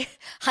 I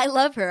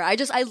love her.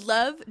 I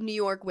love New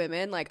York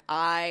women. Like,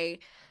 I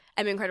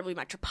am incredibly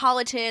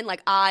metropolitan.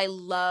 Like, I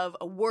love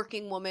a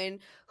working woman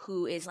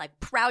who is like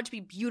proud to be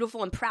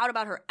beautiful and proud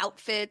about her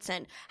outfits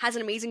and has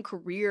an amazing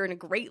career and a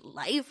great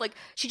life. Like,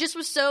 she just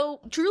was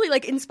so truly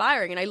like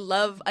inspiring, and I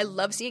love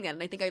seeing that.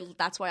 And I think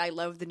that's why I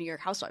love the New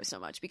York Housewives so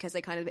much, because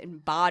they kind of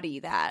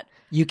embody that.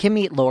 You can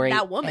meet Lori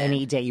that woman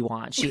any day you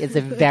want. She is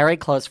a very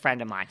close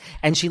friend of mine,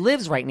 and she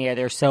lives right near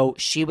there. So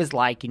she was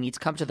like, "You need to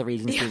come to the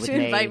Regency with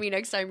me." Invite me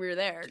next time you're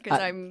there, because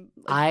I'm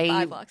like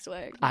 5 blocks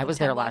away. I was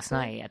there last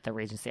night at the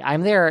Regency.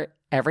 I'm there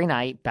every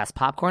night. Best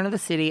popcorn of the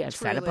city. I've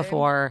said it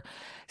before.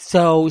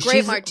 So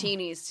great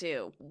martinis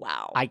too.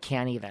 Wow. I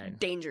can't even.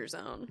 Danger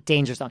zone.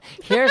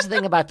 Here's the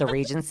thing about the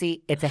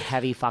Regency. It's a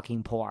heavy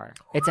fucking pour.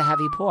 It's a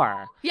heavy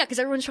pour. Yeah, because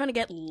everyone's trying to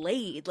get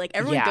laid. Like,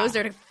 everyone goes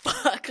there to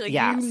fuck. Like,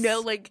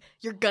 like,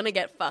 you're gonna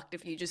get fucked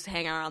if you just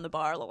hang around the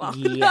bar long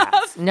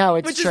enough. No,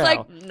 it's which true. Which is,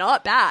 like,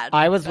 not bad.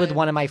 I was with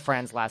one of my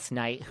friends last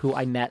night who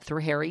I met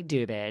through Harry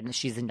Dubin.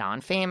 She's a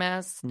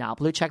non-famous, not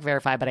blue check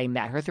verified, but I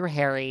met her through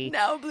Harry.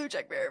 Now blue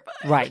check verified.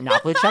 Right,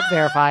 not blue check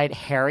verified.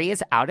 Harry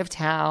is out of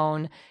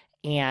town.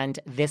 And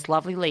this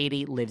lovely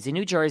lady lives in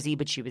New Jersey,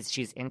 but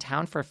she's in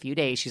town for a few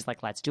days. She's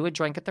like, let's do a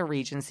drink at the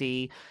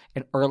Regency,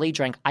 an early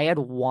drink. I had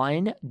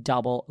one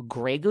double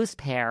Grey Goose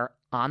pear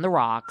on the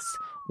rocks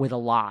with a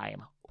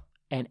lime.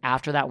 And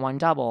after that one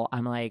double,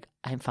 I'm like,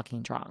 I'm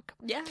fucking drunk.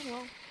 Yeah,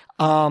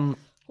 well.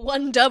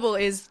 One double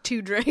is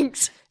 2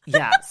 drinks.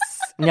 Yes.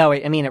 No,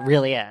 I mean, it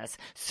really is.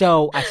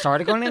 So I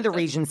started going into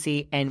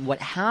Regency, and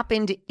what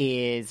happened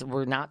is,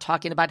 we're not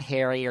talking about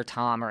Harry or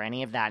Tom or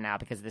any of that now,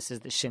 because this is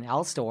the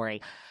Chanel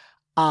story.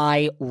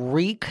 I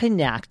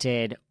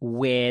reconnected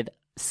with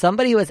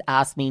somebody who has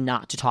asked me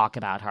not to talk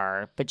about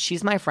her, but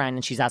she's my friend,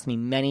 and she's asked me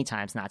many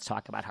times not to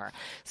talk about her.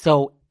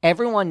 So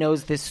everyone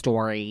knows this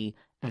story,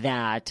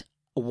 that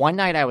one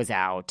night I was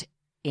out,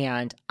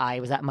 and I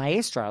was at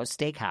Maestro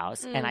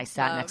Steakhouse, and I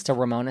sat next to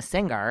Ramona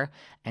Singer,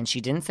 and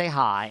she didn't say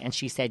hi, and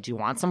she said, do you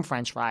want some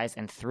French fries?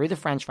 And threw the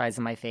French fries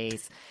in my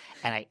face.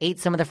 And I ate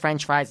some of the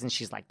French fries, and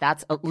she's like,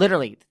 that's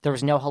literally, there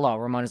was no hello.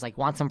 Ramona's like,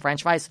 want some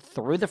French fries?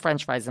 Threw the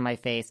French fries in my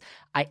face.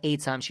 I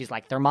ate some. She's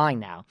like, they're mine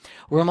now.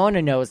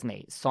 Ramona knows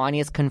me.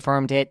 Sonia's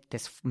confirmed it.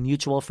 This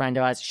mutual friend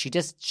of ours,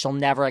 she'll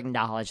never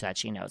acknowledge that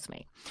she knows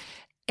me.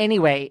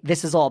 Anyway,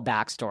 this is all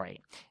backstory.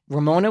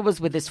 Ramona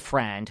was with this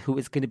friend who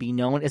is going to be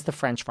known as the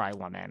French fry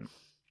woman.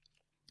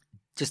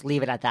 Just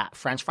leave it at that.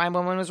 French fry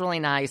woman was really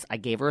nice. I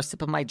gave her a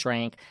sip of my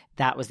drink.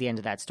 That was the end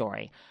of that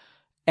story.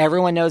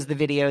 Everyone knows the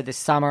video this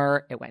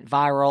summer. It went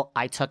viral.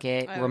 I took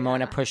it.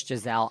 Ramona pushed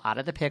Giselle out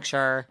of the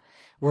picture.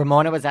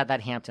 Ramona was at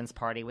that Hamptons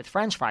party with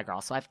French Fry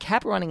Girl. So I've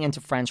kept running into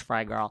French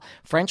Fry Girl.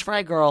 French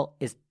Fry Girl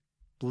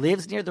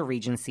lives near the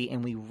Regency,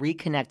 and we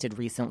reconnected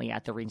recently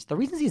at the Regency. The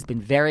Regency has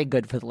been very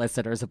good for the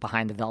listeners of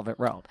Behind the Velvet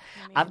Rope.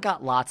 I've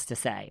got lots to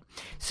say.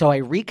 So I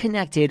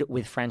reconnected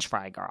with French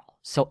Fry Girl.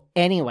 So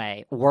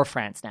anyway, we're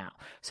friends now.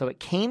 So it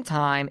came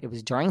time. It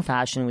was during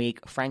Fashion Week.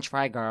 French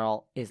Fry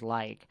Girl is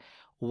like,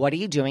 what are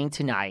you doing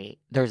tonight?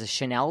 There's a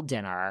Chanel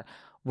dinner.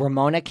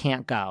 Ramona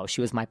can't go.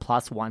 She was my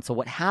 +1. So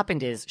what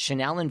happened is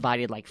Chanel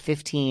invited like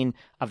 15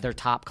 of their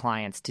top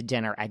clients to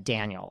dinner at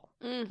Daniel.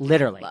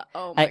 Literally.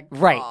 Oh my God.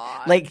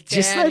 Right. Like,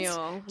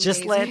 Daniel.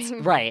 let's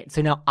right.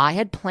 So now I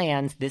had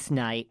plans this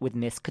night with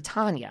Miss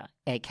Catania,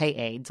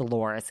 a.k.a.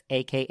 Dolores,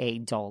 a.k.a.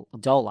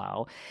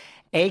 Dolo,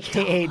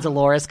 a.k.a.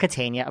 Dolores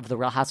Catania of the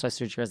Real Housewives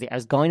of New Jersey. I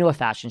was going to a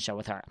fashion show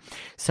with her.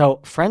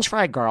 So French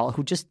Fry Girl,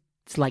 who just,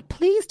 it's like,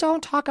 please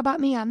don't talk about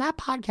me on that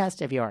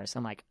podcast of yours.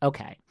 I'm like,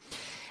 okay,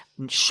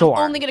 sure.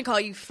 I'm only going to call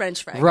you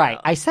French Fry Girl. Right.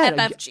 I said,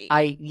 FFG.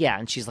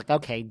 And she's like,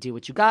 okay, do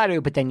what you got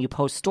to, but then you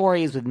post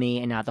stories with me,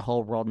 and now the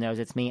whole world knows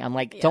it's me. I'm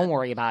like, don't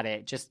worry about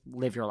it. Just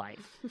live your life.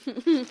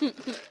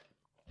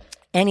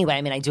 Anyway,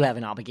 I mean, I do have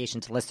an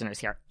obligation to listeners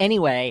here.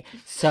 Anyway,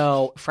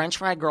 so French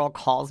Fry Girl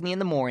calls me in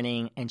the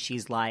morning, and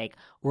she's like,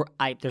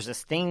 there's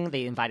this thing.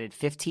 They invited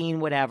 15,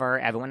 whatever.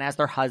 Everyone has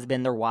their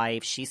husband, their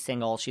wife. She's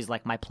single. She's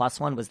like, my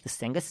 +1 was the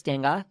Singa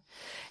Stinga,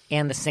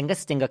 and the Singa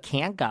Stinga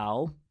can't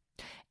go.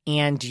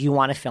 And do you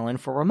want to fill in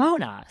for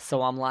Ramona?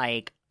 So I'm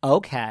like,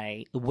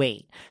 okay,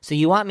 wait. So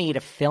you want me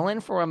to fill in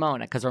for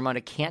Ramona because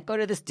Ramona can't go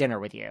to this dinner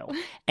with you.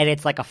 And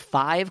it's like a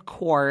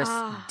 5-course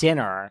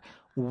dinner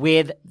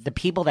with the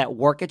people that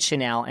work at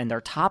Chanel and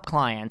their top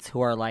clients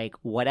who are like,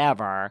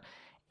 whatever.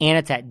 And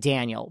it's at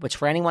Daniel, which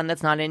for anyone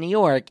that's not in New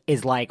York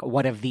is like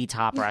one of the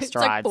top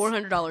restaurants. It's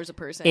like $400 a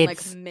person,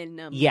 like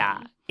minimum.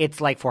 Yeah, it's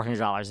like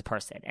 $400 a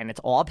person. And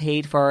it's all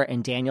paid for,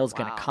 and Daniel's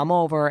going to come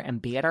over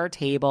and be at our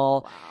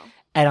table. Wow.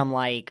 And I'm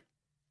like,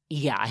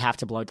 yeah, I have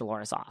to blow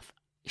Dolores off.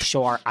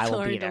 Sure, I will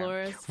Sorry, be there.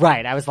 Dolores.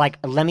 Right. I was like,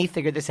 let me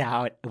figure this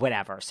out,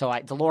 whatever. So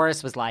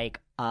Dolores was like,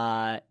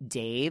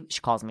 Dave, she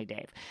calls me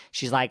Dave.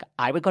 She's like,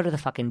 I would go to the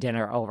fucking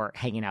dinner over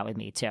hanging out with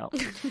me too.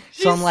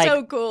 She's I'm like,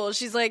 so cool.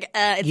 She's like,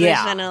 it's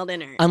Yeah. a Chanel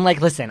dinner. I'm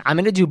like, listen, I'm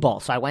going to do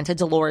both. So I went to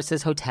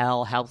Dolores's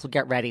hotel, helped her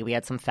get ready. We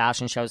had some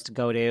fashion shows to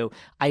go to.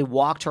 I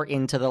walked her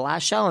into the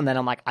last show, and then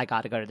I'm like, I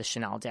got to go to the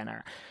Chanel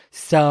dinner.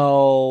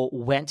 So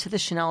went to the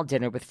Chanel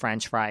dinner with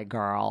French Fry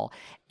Girl.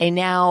 And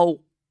now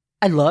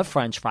I love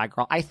French Fry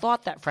Girl. I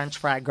thought that French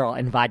Fry Girl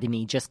invited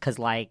me just because,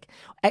 like,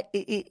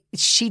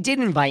 she did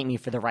invite me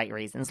for the right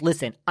reasons.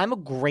 Listen, I'm a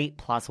great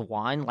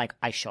 +1. Like,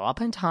 I show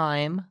up on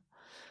time.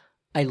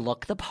 I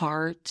look the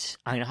part.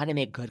 I know how to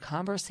make good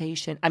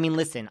conversation. I mean,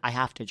 listen, I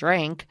have to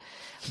drink,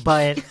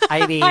 but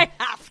I mean, I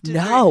have to.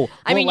 no. drink.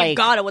 I mean, Well, you like,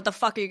 gotta. What the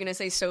fuck are you gonna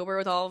say sober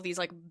with all of these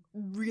like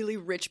really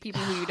rich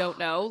people who you don't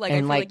know? Like, I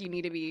And, feel like- like you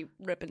need to be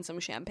ripping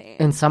some champagne.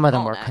 and some of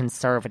them all were night.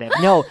 conservative.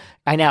 No,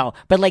 I know,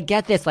 but like,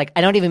 get this. Like,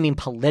 I don't even mean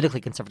politically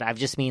conservative. I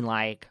just mean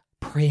like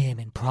prim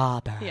and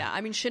proper. Yeah,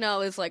 I mean,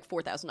 Chanel is like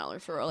 $4,000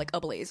 for like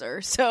a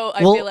blazer. So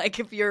I Well, feel like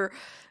if you're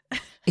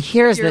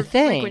Here's a the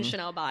thing. frequent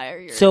Chanel buyer,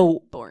 you're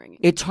So boring.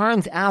 it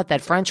turns out that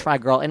French Fry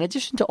Girl, in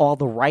addition to all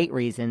the right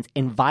reasons,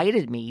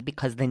 invited me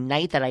because the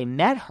night that I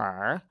met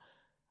her,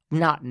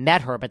 not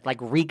met her, but like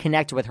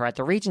reconnected with her at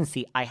the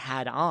Regency, I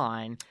had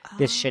on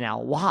this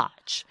Chanel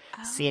watch.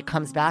 See, it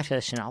comes back to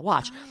the Chanel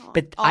watch.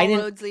 But all I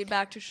didn't. roads lead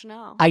back to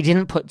Chanel. I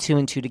didn't put two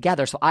and two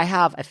together. So I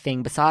have a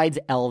thing besides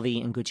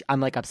LV and Gucci.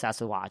 I'm like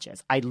obsessed with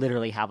watches. I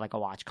literally have like a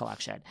watch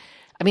collection.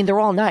 I mean,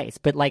 they're all nice,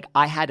 but like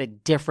I had a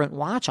different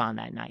watch on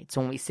that night. So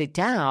when we sit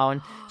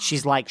down,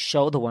 she's like,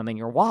 show the woman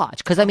your watch.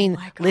 Because I mean,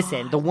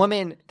 listen, the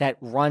woman that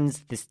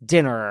runs this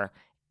dinner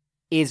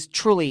is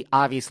truly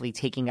obviously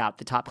taking out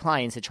the top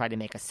clients to try to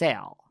make a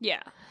sale.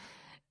 Yeah.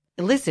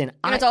 Listen,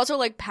 And it's also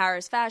like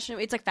Paris fashion.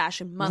 It's like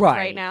fashion month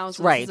right now.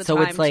 So this is the so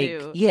time it's like,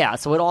 to yeah,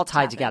 so it all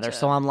tied tap together. into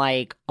So it. I'm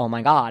like, oh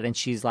my God. And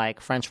she's like,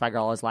 French Fry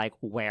Girl is like,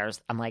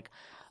 where's, I'm like,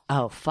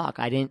 oh fuck,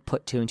 I didn't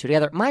put two and two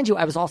together. Mind you,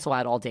 I was also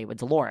out all day with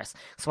Dolores.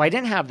 So I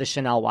didn't have the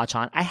Chanel watch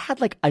on. I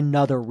had like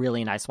another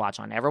really nice watch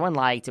on. Everyone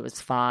liked it, was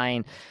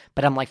fine.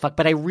 But I'm like, fuck,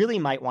 but I really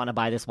might want to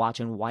buy this watch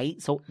in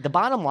white. So the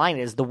bottom line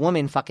is the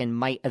woman fucking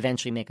might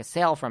eventually make a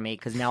sale for me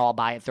because now I'll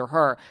buy it through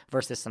her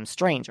versus some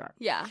stranger.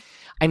 Yeah.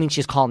 I mean,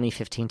 she's called me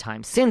 15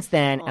 times since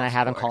then, and I of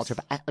haven't course. called her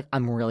back.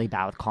 I'm really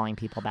bad with calling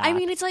people back. I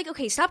mean, it's like,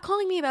 okay, stop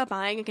calling me about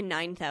buying like a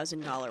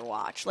 $9,000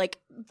 watch. Like,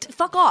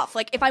 fuck off.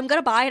 Like, if I'm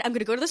gonna buy it, I'm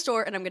gonna go to the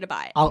store and I'm gonna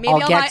buy it. I'll Maybe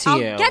get to I'll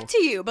you. get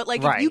to you. But like,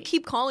 if you Right.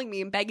 keep calling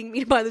me and begging me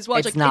to buy this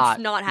watch, It's like, not-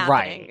 it's not happening.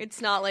 right.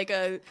 It's not like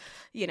a,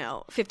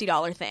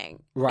 $50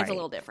 thing. Right. It's a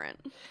little different.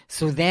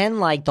 So then,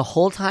 like, the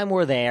whole time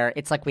we're there,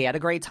 it's like we had a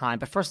great time.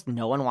 But first,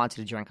 no one wanted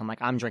to drink. I'm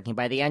like, I'm drinking.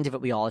 By the end of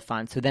it, we all had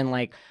fun. So then,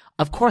 like,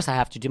 of course, I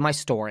have to do my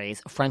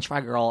stories. French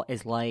Fry Girl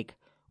is like,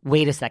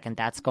 wait a second,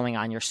 that's going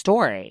on your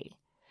story.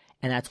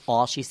 And that's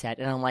all she said.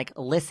 And I'm like,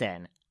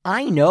 listen,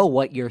 I know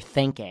what you're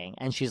thinking.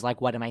 And she's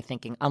like, what am I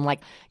thinking? I'm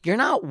like, you're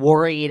not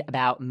worried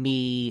about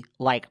me,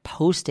 like,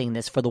 posting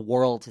this for the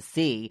world to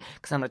see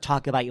because I'm going to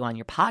talk about you on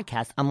your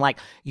podcast. I'm like,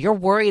 you're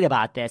worried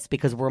about this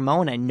because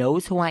Ramona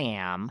knows who I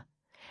am.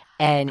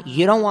 And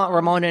you don't want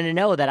Ramona to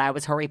know that I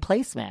was her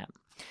replacement.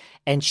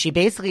 And she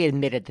basically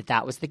admitted that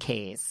that was the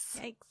case.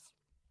 Yikes.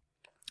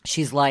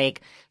 She's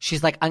like,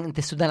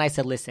 so then I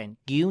said, listen,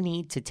 you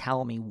need to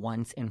tell me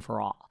once and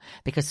for all.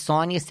 Because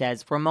Sonia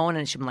says, Ramona,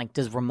 and she's like,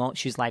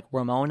 she's like,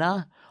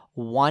 Ramona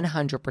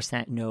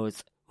 100%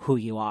 knows who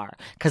you are.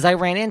 Because I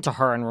ran into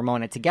her and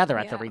Ramona together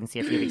at the Regency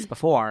a few weeks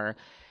before.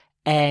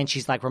 And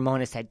she's like,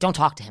 Ramona said, don't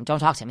talk to him. Don't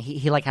talk to him.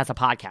 He like has a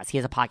podcast. He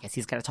has a podcast.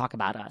 He's going to talk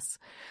about us.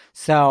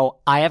 So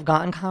I have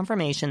gotten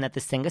confirmation that the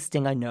Singa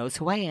Stinga knows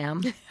who I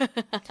am.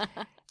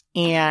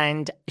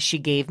 And she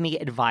gave me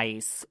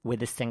advice with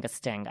the Singa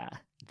Stinga.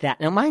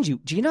 Now, mind you,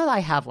 do you know that I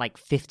have like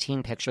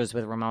 15 pictures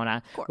with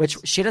Ramona? Which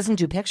she doesn't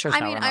do pictures.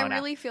 I mean, I Ramona.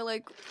 really feel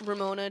like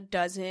Ramona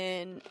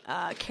doesn't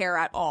care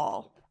at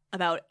all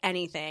about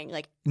anything.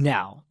 Like,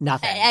 No,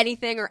 nothing.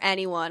 anything or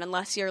anyone,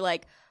 unless you're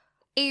like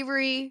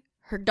Avery,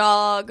 her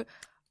dog,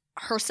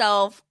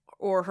 herself,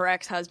 or her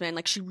ex-husband.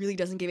 Like, she really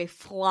doesn't give a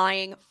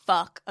flying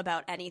fuck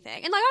about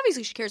anything. And like,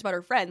 obviously she cares about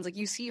her friends. Like,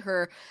 you see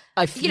her,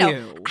 A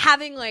few.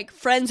 having like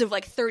friends of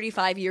like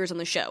 35 years on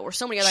the show, or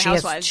so many other She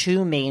housewives. has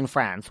two main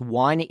friends.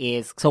 One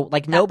is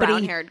like That nobody.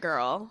 brown-haired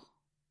girl.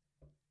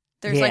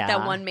 There's like that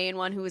Yeah. one main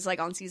one who was like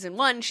on season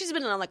 1. She's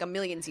been on like a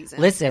million seasons.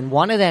 Listen,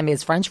 one of them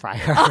is French Fry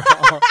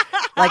Girl.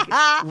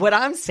 Like what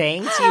I'm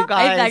saying to you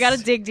guys. I gotta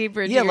dig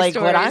deeper into Yeah, your like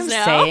what stories I'm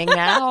now. saying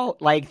now.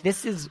 Like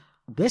this is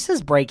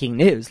breaking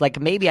news. Like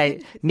maybe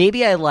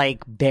I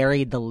like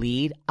buried the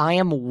lead. I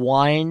am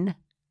 1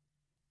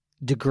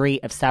 degree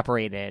of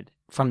separated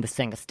from the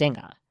Singa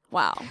Stinga.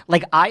 Wow.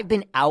 Like I've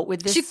been out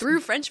with this. She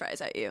threw french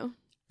fries at you.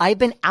 I've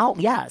been out,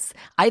 yes.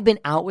 I've been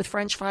out with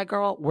French Fry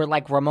Girl where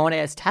like Ramona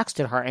has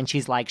texted her and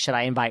she's like, should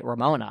I invite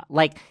Ramona?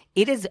 Like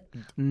it is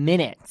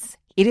minutes.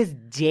 It is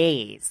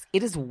days.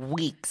 It is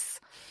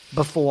weeks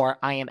before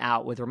I am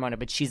out with Ramona,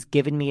 but she's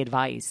given me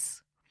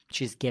advice.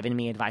 She's given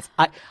me advice.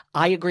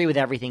 I agree with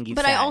everything you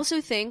said. But I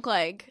also think,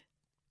 like,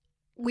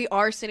 we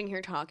are sitting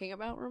here talking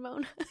about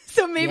Ramona.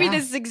 So maybe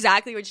this is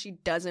exactly what she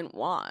doesn't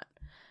want.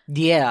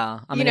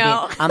 Yeah.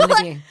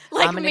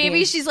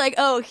 Maybe she's like,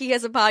 oh, he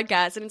has a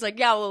podcast. And it's like,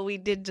 yeah, well, we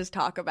did just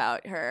talk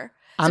about her.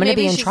 I'm going to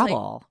be in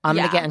trouble. I'm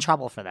going to get in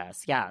trouble for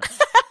this. Yes.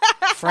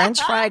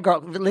 French Fry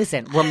Girl.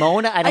 Listen,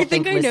 Ramona, I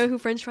think I know who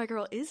French Fry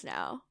Girl is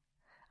now.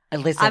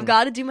 Listen, I've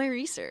got to do my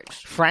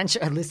research.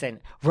 Listen,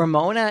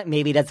 Ramona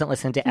maybe doesn't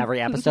listen to every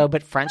episode,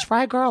 but French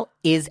Fry Girl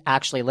is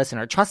actually a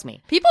listener. Trust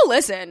me. People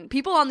listen.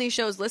 People on these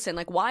shows listen.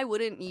 Like, why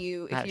wouldn't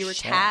you, if you were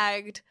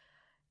tagged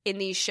in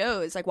these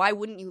shows, like, why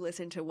wouldn't you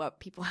listen to what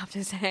people have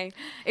to say?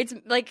 It's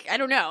like, I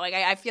don't know. Like,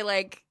 I feel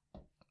like,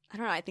 I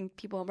don't know. I think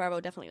people on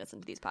Bravo definitely listen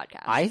to these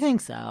podcasts. I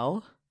think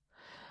so.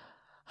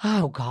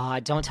 Oh,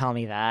 God, don't tell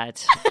me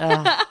that.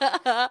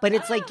 But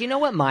it's like, you know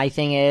what my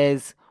thing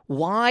is?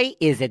 Why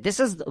is it,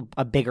 this is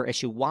a bigger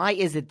issue, why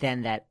is it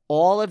then that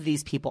all of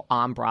these people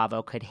on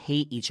Bravo could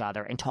hate each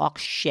other and talk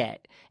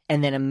shit,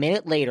 and then a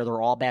minute later they're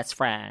all best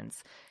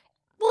friends?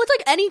 Well, it's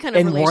like any kind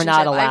of relationship. And we're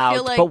not allowed, I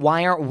feel like... but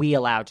why aren't we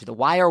allowed to?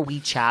 Why are we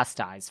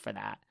chastised for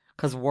that?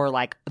 Because we're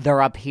like,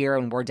 they're up here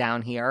and we're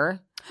down here?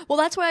 Well,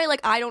 that's why, like,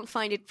 I don't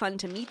find it fun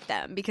to meet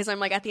them, because I'm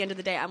like, at the end of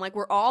the day, I'm like,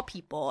 we're all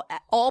people.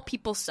 All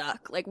people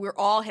suck. Like, we're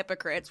all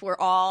hypocrites. We're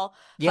all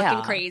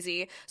fucking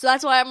crazy. So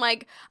that's why I'm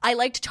like, I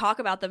like to talk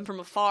about them from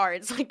afar.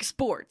 It's like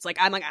sports. Like,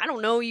 I'm like, I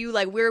don't know you.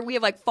 Like, we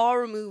have like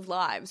far removed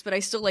lives, but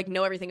I still like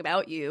know everything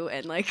about you.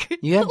 And like,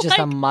 you have just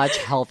a much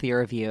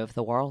healthier view of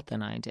the world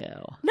than I do.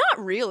 Not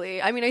really.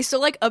 I mean, I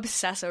still like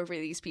obsess over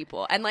these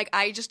people. And like,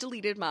 I just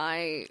deleted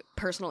my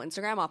personal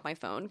Instagram off my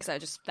phone because I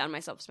just found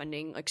myself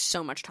spending like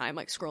so much time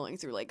like scrolling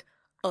through like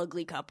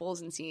ugly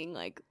couples and seeing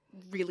like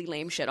really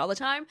lame shit all the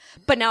time.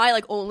 But now I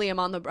like only am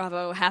on the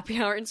Bravo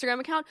Happy Hour Instagram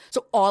account,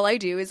 so all I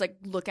do is like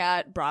look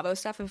at Bravo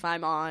stuff if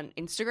I'm on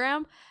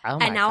Instagram.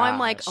 And now I'm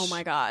like, oh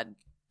my god,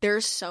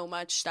 there's so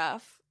much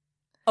stuff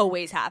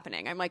always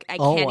happening. I'm like, I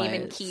can't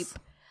even keep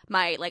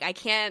my, like, I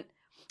can't.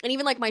 And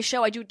even like my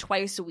show, I do it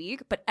twice a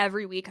week, but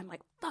every week I'm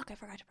like, fuck, I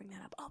forgot to bring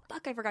that up. Oh,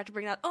 fuck, I forgot to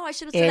bring that up. Oh, I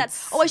should have said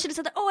that. Oh, I should have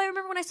said that. Oh, I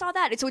remember when I saw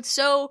that. So it's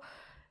so,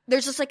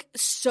 there's just like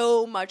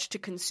so much to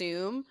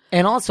consume.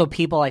 And also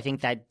people, I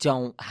think, that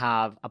don't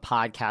have a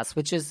podcast,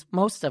 which is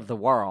most of the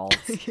world.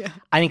 Yeah.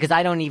 I mean, because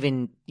I don't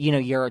even,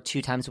 you're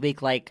 2 times a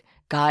week. Like,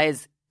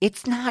 guys,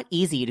 it's not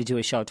easy to do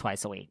a show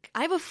twice a week.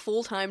 I have a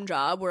full-time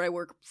job where I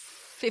work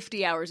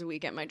 50 hours a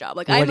week at my job.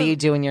 Like, what do you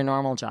do in your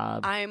normal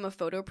job? I'm a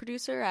photo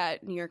producer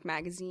at New York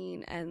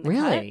Magazine and The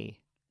Really? Cut.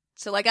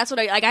 So like that's what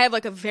I have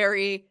like a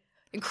very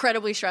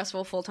incredibly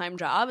stressful full-time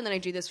job, and then I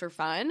do this for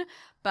fun.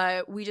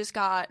 But we just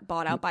got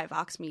bought out by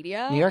Vox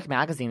Media. New York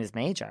Magazine is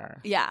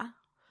major. Yeah.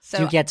 So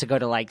do you get to go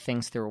to like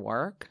things through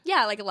work?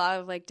 Yeah, like a lot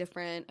of like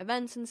different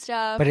events and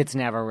stuff. But it's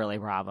never really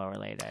Bravo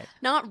related.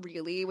 Not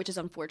really, which is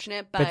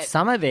unfortunate. But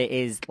some of it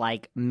is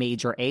like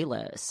major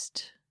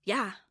A-list.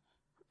 Yeah.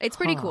 It's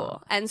pretty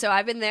cool. And so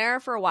I've been there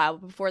for a while.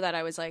 Before that,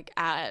 I was like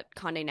at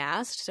Condé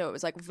Nast. So it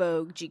was like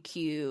Vogue,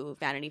 GQ,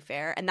 Vanity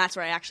Fair. And that's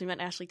where I actually met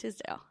Ashley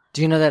Tisdale.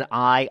 Do you know that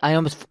I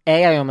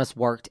almost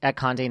worked at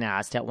Condé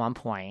Nast at one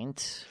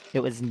point. It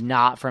was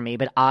not for me,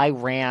 but I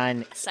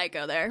ran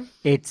Psycho there.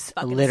 It's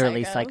fucking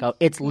literally psycho.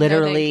 It's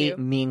literally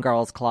Mean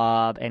Girls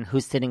Club and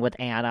Who's Sitting with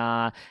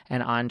Anna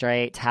and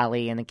Andre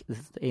Talley in the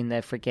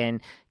freaking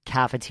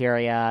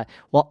cafeteria.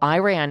 Well, I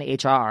ran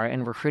HR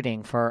and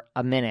recruiting for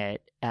a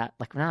minute at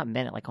like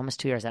almost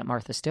 2 years at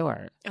Martha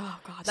Stewart. Oh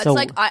god, that's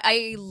like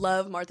I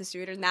love Martha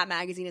Stewart, and that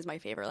magazine is my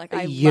favorite. Like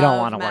you don't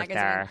want to work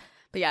there.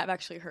 But yeah, I've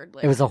actually heard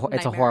like it's a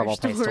horrible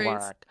place to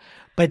work.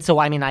 But so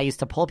I mean, I used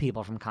to pull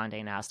people from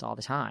Condé Nast all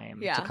the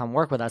time to come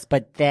work with us.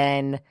 But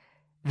then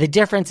the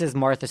difference is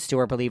Martha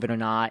Stewart, believe it or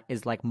not,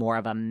 is like more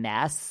of a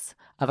mess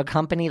of a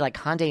company. Like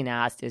Condé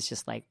Nast is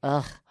just like,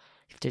 ugh,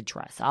 you have to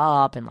dress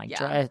up and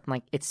dress,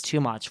 like it's too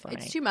much for me.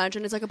 It's too much,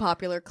 and it's like a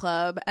popular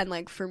club. And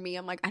like for me,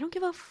 I'm like, I don't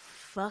give a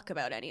fuck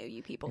about any of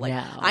you people. Like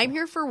I'm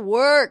here for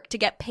work to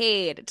get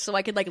paid so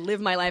I could like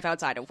live my life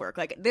outside of work.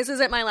 Like this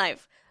isn't my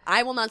life.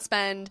 I will not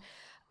spend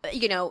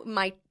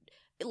my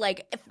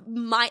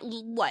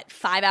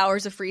 5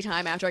 hours of free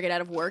time after I get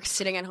out of work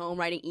sitting at home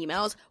writing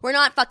emails. We're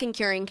not fucking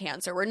curing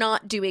cancer. We're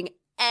not doing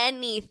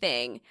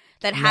anything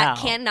that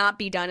cannot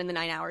be done in the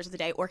 9 hours of the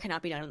day or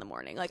cannot be done in the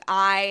morning. Like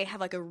I have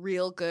like a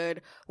real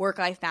good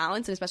work-life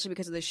balance, and especially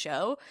because of this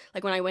show.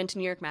 Like when I went to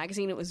New York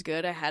Magazine, it was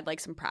good. I had like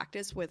some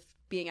practice with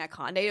being at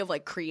Condé of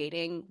like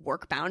creating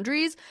work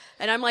boundaries,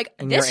 and I'm like,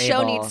 this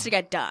show needs to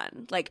get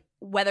done. Like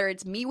whether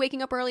it's me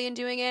waking up early and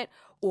doing it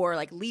or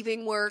like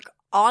leaving work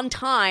on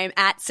time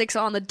at 6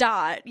 on the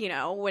dot,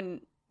 when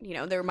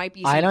there might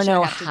be some I don't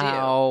know I have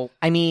how.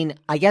 I mean,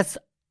 I guess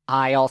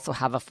I also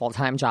have a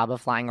full-time job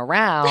of flying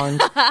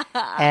around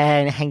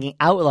and hanging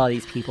out with all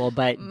these people,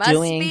 but must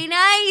be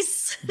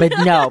nice.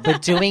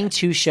 but doing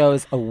 2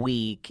 shows a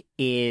week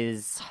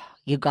is,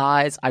 You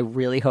guys, I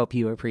really hope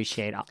you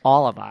appreciate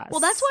all of us. Well,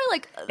 that's why,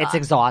 like, it's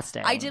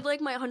exhausting. I did, like,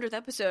 my 100th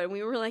episode, and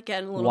we were, like,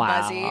 getting a little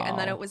Wow. buzzy, and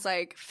then it was,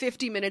 like,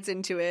 50 minutes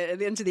into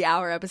the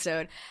hour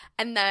episode,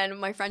 and then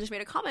my friend just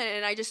made a comment,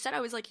 and I just said, I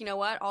was like, you know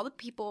what, all the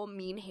people,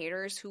 mean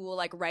haters who will,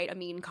 like, write a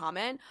mean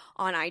comment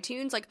on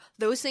iTunes, like,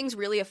 those things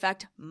really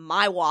affect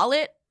my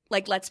wallet.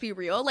 Like, let's be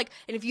real. Like,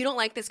 and if you don't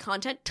like this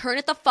content, turn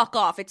it the fuck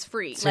off. It's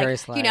free.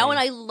 Seriously. Like, you know, and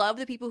I love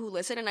the people who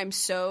listen, and I'm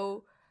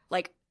so,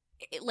 like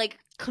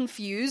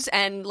confused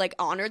and like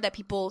honored that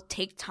people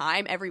take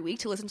time every week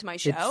to listen to my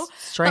show.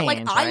 It's strange, but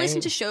like I listen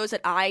right? to shows that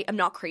I am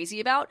not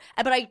crazy about,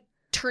 but I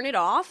turn it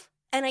off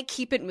and I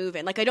keep it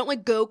moving. Like, I don't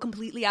like go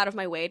completely out of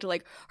my way to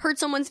like hurt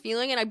someone's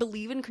feeling, and I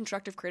believe in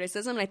constructive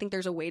criticism, and I think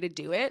there's a way to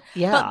do it.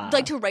 Yeah. But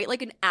like to write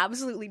like an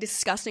absolutely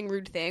disgusting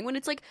rude thing when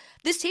it's like,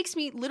 this takes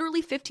me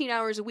literally 15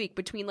 hours a week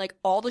between like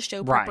all the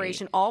show Right.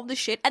 preparation, all of the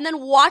shit, and then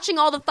watching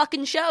all the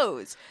fucking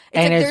shows.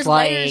 And it's there's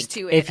like, layers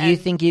to it. if you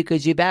and- think you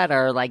could do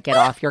better, like get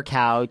off your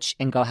couch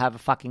and go have a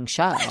fucking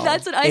show.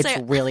 That's what I say.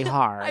 It's really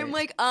hard. I'm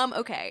like,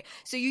 okay.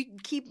 So you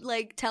keep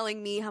like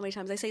telling me how many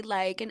times I say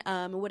like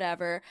and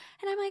whatever,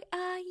 and I'm like,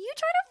 you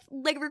try to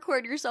like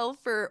record yourself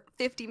for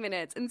 50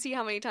 minutes and see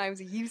how many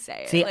times you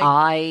say it. See,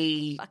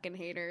 like, fucking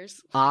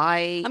haters.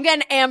 I'm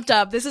getting amped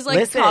up. This is like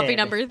Listen. coffee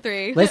number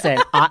 3. Listen,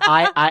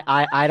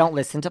 I don't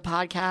listen to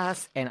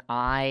podcasts, and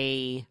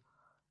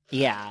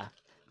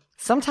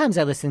sometimes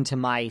I listen to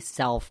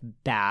myself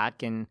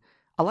back, and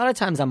a lot of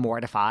times I'm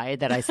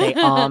mortified that I say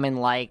and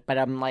like, but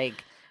I'm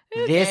like,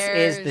 this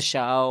is the cares?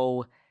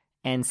 show,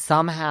 and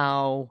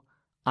somehow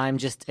I'm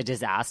just a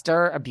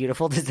disaster, a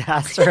beautiful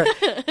disaster,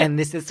 and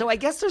this is, so I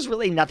guess there's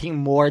really nothing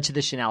more to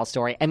the Chanel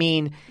story. I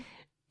mean,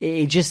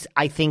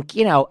 I think,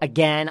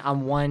 again,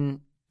 I'm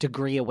one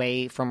degree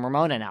away from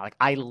Ramona now. Like,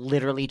 I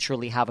literally,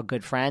 truly have a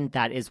good friend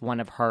that is one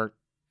of her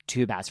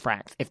 2 best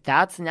friends. If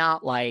that's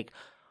not like,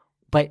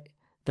 but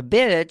the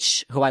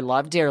bitch, who I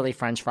love dearly,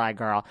 French Fry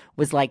Girl,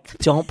 was like,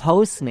 don't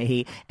post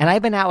me. And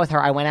I've been out with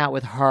her. I went out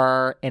with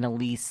her and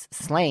Elise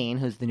Slane,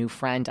 who's the new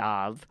friend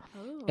of,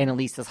 and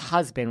Elise's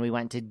husband. We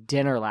went to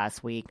dinner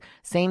last week.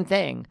 Same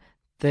thing.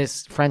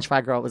 This French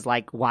Fry Girl was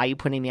like, why are you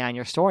putting me on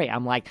your story?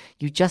 I'm like,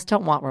 you just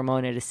don't want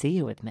Ramona to see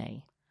you with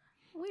me.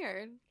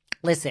 Weird.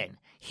 Listen,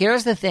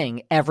 here's the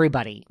thing.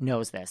 Everybody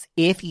knows this.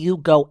 If you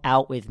go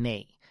out with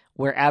me,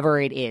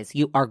 wherever it is,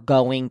 you are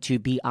going to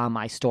be on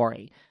my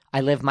story. I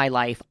live my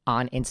life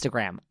on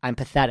Instagram. I'm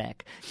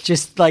pathetic.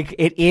 Just like,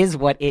 it is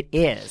what it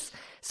is.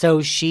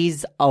 So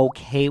she's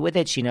okay with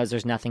it. She knows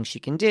there's nothing she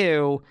can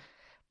do,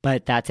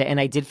 but that's it. And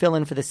I did fill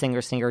in for the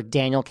singer.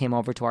 Daniel came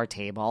over to our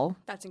table.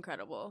 That's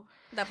incredible.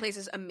 That place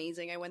is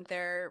amazing. I went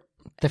there.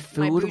 The My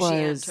food bougie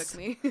aunt was took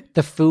me.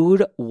 the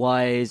food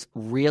was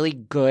really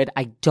good.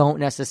 I don't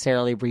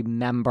necessarily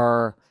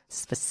remember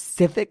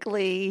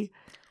specifically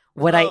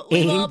what I ate.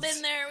 We've all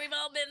been there. We've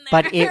all been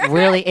there. But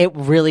it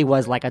really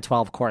was like a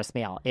 12-course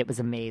meal. It was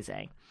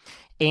amazing.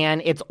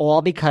 And it's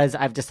all because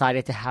I've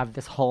decided to have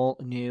this whole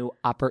new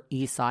Upper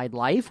East Side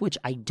life, which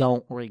I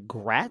don't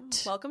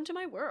regret. Welcome to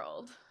my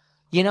world.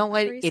 You know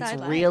what? Upper East It's Side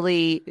life.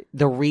 really,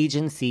 the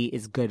Regency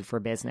is good for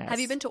business. Have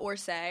you been to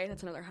Orsay?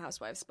 That's another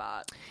housewife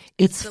spot.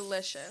 It's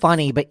delicious.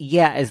 funny, but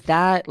yeah, is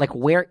that, like,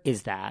 where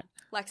is that?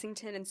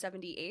 Lexington and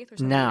 78th or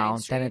something. No,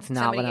 then it's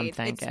not what I'm 78th.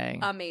 thinking. It's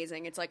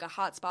amazing. It's like a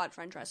hot spot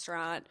French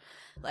restaurant.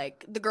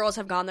 Like, the girls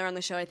have gone there on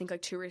the show, I think,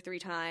 like 2 or 3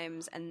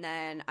 times, and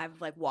then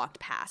I've like walked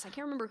past. I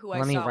can't remember who I saw.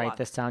 Let me write walk.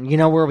 this down. You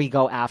know where we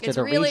go after It's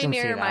the really Regency,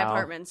 near my though?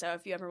 apartment, so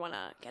if you ever want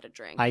to get a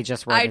drink, I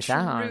just wrote it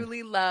down. I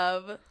truly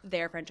love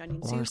their French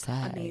onion soup.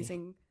 Orsay.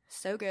 Amazing,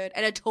 so good,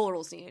 and a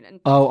total scene.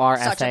 And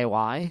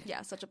ORSAY?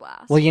 yeah, such a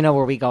blast. Well, you know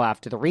where we go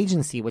after the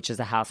Regency, which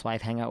is a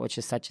housewife hangout, which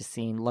is such a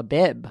scene. La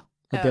Bib.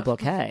 La Bib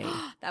Loquet.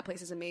 That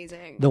place is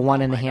amazing. The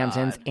one Oh in the my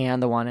Hamptons God. and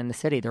the one in the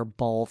city. They're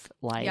both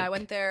like... Yeah, I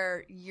went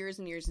there years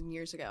and years and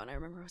years ago, and I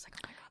remember I was like,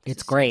 oh my God, this It's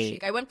is great. So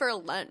chic. I went for a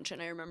lunch,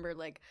 and I remember,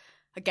 like,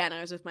 again,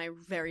 I was with my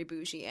very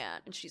bougie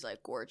aunt, and she's,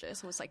 like,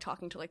 gorgeous, and was, like,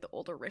 talking to, like, the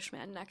older rich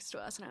man next to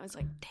us, and I was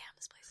like, damn,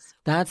 this place is so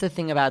That's the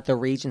thing about the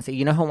Regency.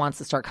 You know who wants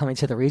to start coming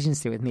to the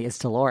Regency with me is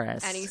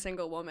Dolores. any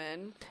single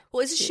woman.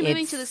 Well, isn't she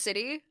moving to the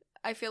city?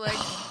 I feel like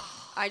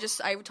I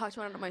talked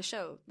about it on my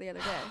show the other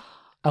day.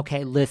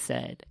 Okay,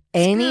 listen.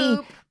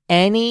 Scoop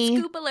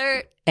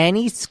alert.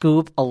 Any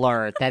scoop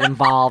alert that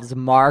involves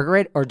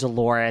Margaret or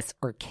Dolores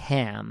or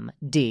Kim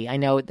D. I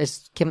know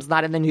Kim's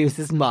not in the news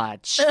as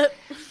much,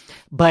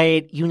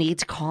 but you need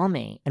to call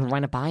me and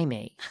run it by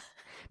me.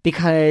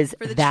 Because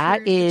For the that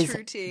true- the is,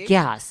 true tea.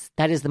 yes,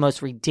 that is the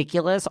most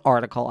ridiculous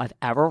article I've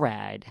ever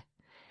read.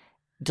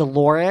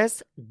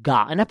 Dolores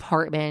got an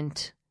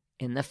apartment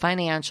in the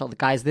financial.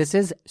 Guys, this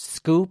is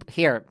scoop.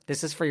 Here,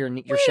 this is for your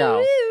show.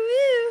 Woo,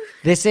 woo.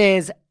 This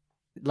is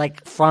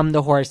like from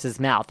the horse's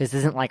mouth. This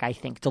isn't like I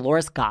think.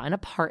 Dolores got an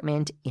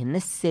apartment in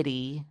the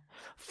city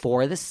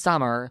for the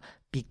summer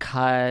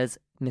because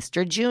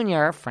Mr.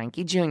 Jr.,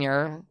 Frankie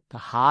Jr., the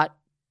hot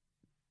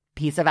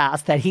piece of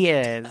ass that he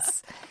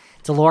is,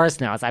 Dolores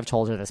knows. I've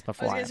told her this I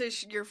before. was gonna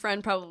say your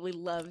friend probably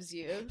loves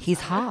you. He's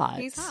hot.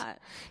 He's hot.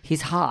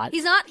 He's hot.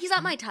 He's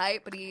not my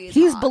type, but he's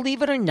He's, hot.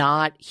 believe it or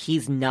not,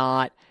 he's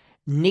not.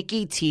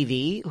 Nikki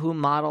TV, who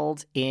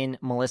modeled in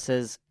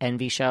Melissa's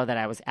Envy show that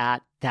I was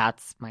at,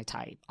 that's my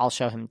type. I'll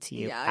show him to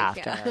you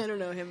after. I don't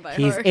know him by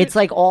He's, heart. it's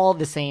like all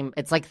the same.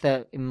 It's like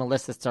the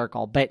Melissa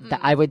circle, but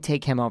I would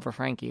take him over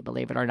Frankie,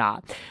 believe it or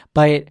not.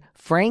 But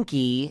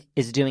Frankie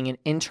is doing an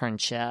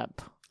internship.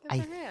 I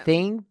for him.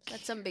 think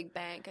That's some big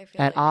bank. I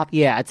feel at like.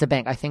 yeah, it's a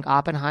bank. I think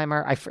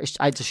Oppenheimer.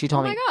 She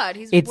told Oh me. my god,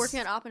 he's it's- working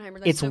at Oppenheimer.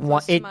 That's It's so one,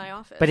 close to my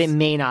office. but it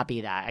may not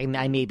be that.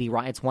 I may be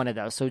wrong. It's one of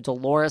those. So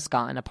Dolores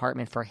got an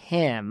apartment for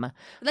him.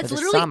 That's for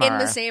the literally in summer.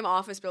 the same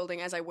office building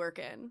as I work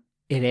in.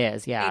 It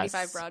is, yeah.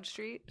 85 Broad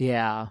Street.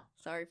 Yeah.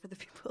 Sorry for the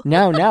people.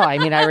 No. I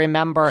mean, I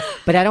remember,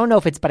 but I don't know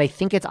if it's. But I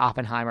think it's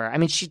Oppenheimer. I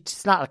mean,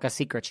 it's not like a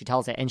secret. She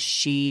tells it, and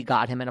she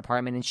got him an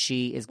apartment, and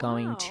she is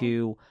going Wow.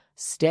 to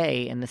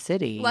stay in the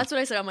city. Well, that's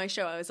what I said on my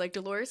show. I was like,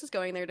 Dolores is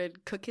going there to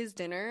cook his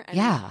dinner and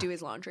Yeah. do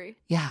his laundry.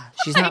 Yeah,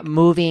 she's not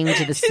moving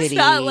to the she's city.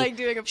 not, like,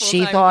 doing a She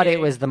full-time thought it gig.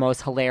 was the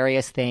most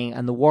hilarious thing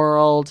in the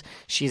world.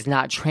 She's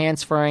not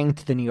transferring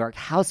to the New York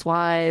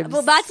Housewives.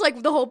 Well, that's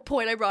like the whole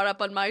point I brought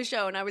up on my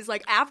show. And I was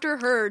like, after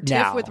her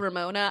tiff No. with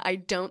Ramona, I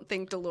don't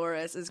think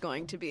Dolores is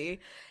going to be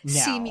No.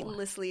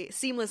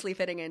 seamlessly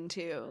fitting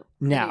into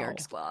No. the New York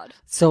squad.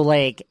 So,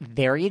 like,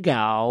 there you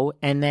go.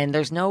 And then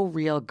there's no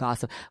real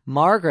gossip.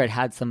 Margaret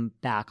had some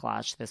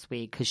backlash this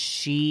week because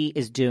she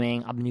is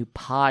doing a new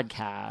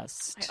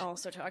podcast I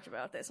also talked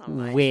about this on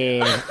my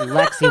with show.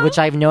 Lexi, which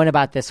I've known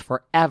about this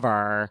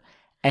forever.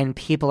 And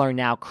people are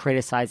now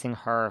criticizing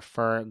her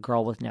for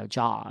Girl with No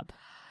Job.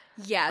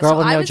 Yeah, Girl so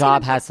with I No was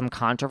Job gonna- has some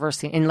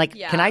controversy. And, like,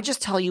 Yeah. can I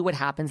just tell you what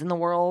happens in the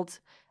world?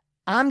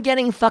 I'm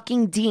getting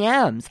fucking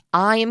DMs.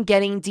 I am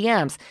getting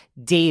DMs.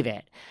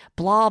 David,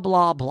 blah,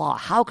 blah, blah.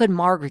 How could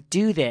Margaret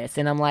do this?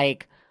 And I'm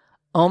like,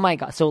 oh my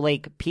God. So,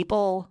 like,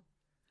 people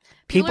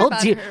People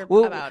are do.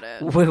 butthurt about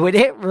it. When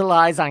it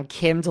relies on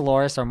Kim,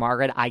 Dolores, or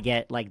Margaret, I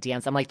get like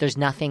DMs. I'm like, there's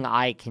nothing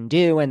I can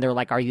do. And they're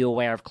like, are you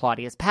aware of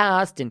Claudia's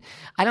past? And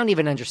I don't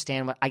even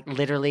understand what I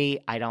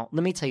don't.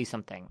 Let me tell you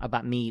something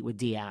about me with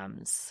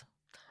DMs.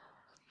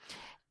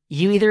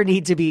 You either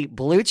need to be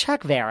blue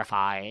check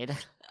verified,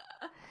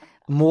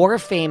 more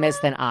famous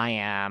than I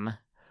am,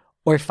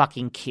 or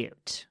fucking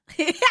cute.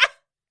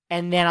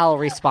 And then I'll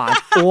respond,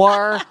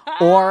 or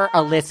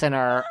a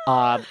listener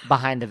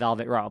behind the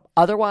velvet rope.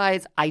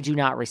 Otherwise, I do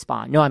not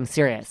respond. No, I'm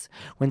serious.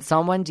 When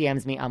someone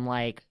DMs me, I'm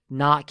like,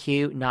 not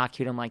cute, not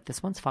cute. I'm like,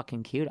 this one's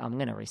fucking cute. I'm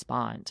gonna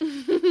respond.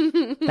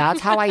 That's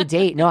how I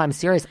date. No, I'm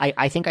serious.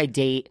 I think I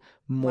date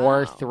more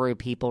Wow. through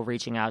people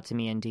reaching out to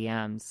me in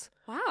DMs.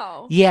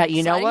 Wow. Yeah,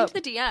 you know Sliding what?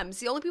 into the DMs.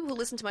 The only people who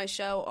listen to my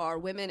show are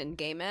women and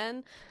gay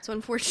men. So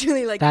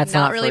unfortunately, like, That's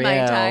not not really for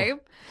my you.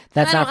 type.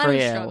 That's I not don't- for I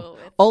don't you. struggle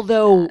with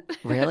Although, that.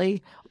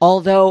 really?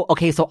 Although,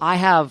 okay, so I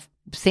have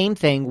same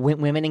thing,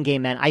 women and gay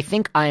men. I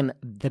think I'm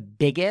the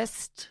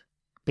biggest,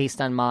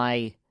 based on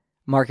my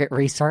market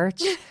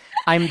research.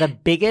 I'm the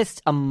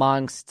biggest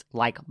amongst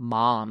like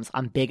moms.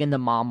 I'm big in the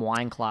mom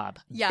wine club.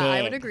 Yeah,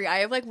 I would Big. agree. I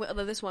have like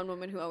this one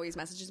woman who always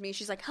messages me.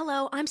 She's like,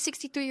 "Hello, I'm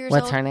 63 years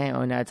What's old." her name?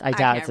 Oh no, I doubt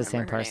can't it's the same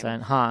remember her person,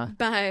 name. huh?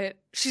 But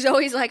she's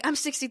always like, "I'm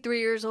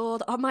 63 years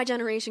old. My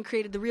generation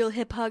created the real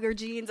hip hugger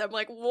jeans." I'm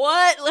like,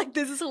 "What? Like,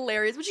 this is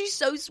hilarious." But she's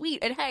so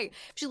sweet. And hey,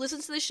 if she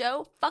listens to the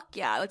show, fuck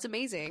yeah, that's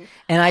amazing.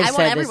 And I I've want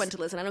said everyone this,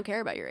 to listen. I don't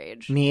care about your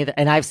age. me either,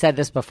 and I've said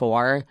this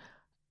before.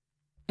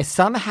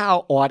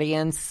 Somehow,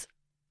 Audience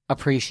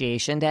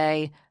Appreciation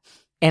Day.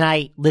 And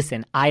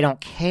I don't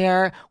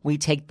care. We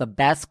take the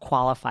best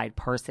qualified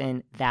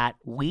person that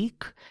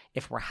week.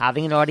 If we're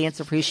having an audience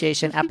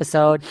appreciation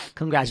episode,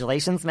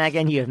 congratulations,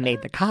 Megan. You have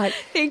made the cut.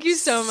 Thank you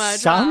so much.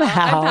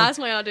 Somehow- Wow. I passed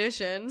my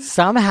audition.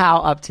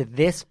 Somehow, up to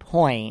this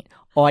point,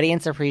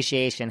 audience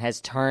appreciation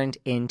has turned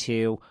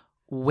into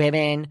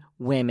women,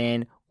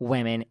 women,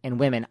 women, and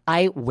women.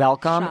 I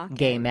welcome Shocking.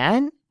 gay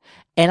men,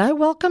 and I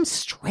welcome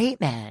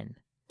straight men.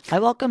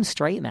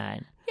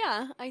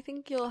 Yeah, I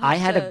think you'll. Have I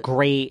had to a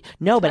great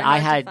but try I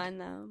hard to had.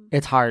 find them.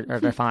 It's harder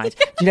to find.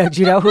 Do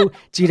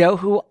you know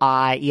who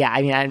I? Yeah,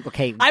 I mean,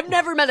 okay. I've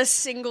never met a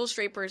single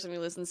straight person who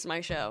listens to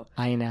my show.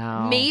 I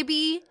know.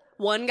 Maybe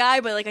one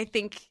guy, but like I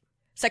think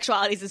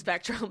sexuality is a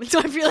spectrum, so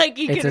I feel like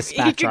he It's a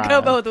could go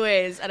spectrum. both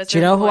ways. At a Do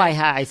you know certain who I point.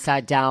 had? I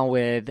sat down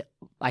with.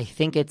 I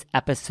think it's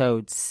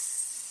episode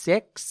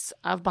 6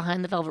 of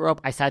Behind the Velvet Rope.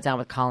 I sat down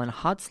with Colin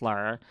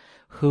Hutzler,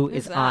 who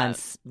Who's is on.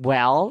 that?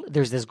 Well,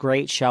 there's this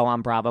great show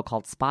on Bravo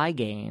called Spy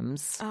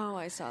Games, Oh,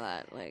 I saw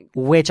that. Like,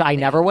 which I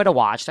never would have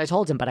watched. I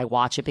told him, but I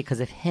watch it because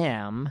of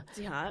him. is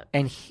he hot?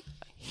 And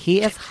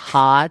he is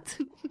hot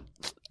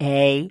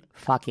a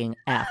fucking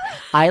F.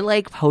 I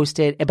like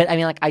posted, but I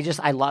mean, like,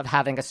 I love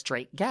having a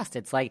straight guest.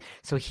 It's like,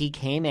 so he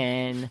came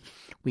in,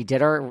 we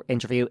did our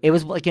interview. It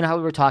was like, you know how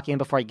we were talking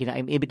before, you know,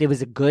 it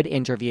was a good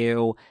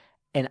interview.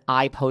 And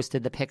I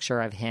posted the picture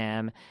of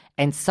him,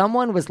 and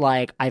someone was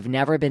like, I've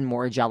never been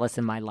more jealous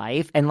in my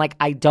life. And like,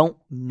 I don't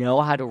know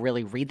how to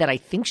really read that. I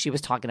think she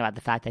was talking about the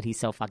fact that he's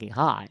so fucking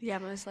hot. Yeah,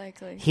 most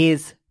likely.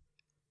 He's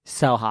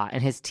so hot,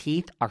 and his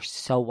teeth are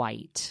so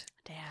white.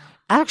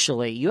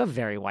 Actually, you have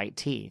very white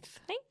teeth.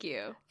 Thank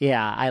you.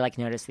 Yeah, I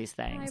notice these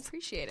I things.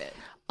 appreciate it.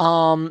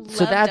 So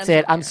that's dental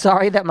it. I'm care.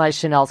 sorry that my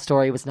Chanel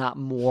story was not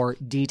more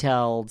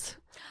detailed.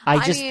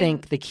 I just mean-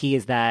 think the key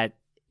is that,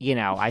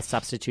 I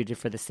substituted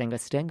for the Singa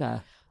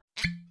Stinga.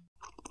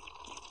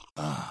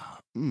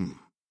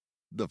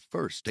 The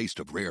first taste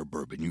of rare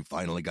bourbon you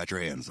finally got your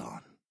hands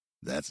on.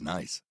 That's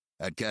nice.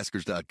 At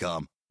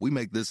Caskers.com, we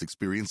make this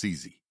experience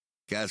easy.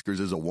 Caskers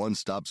is a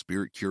one-stop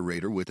spirit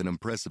curator with an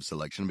impressive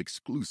selection of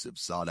exclusive,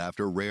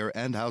 sought-after, rare,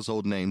 and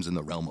household names in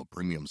the realm of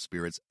premium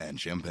spirits and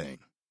champagne.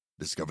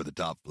 Discover the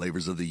top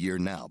flavors of the year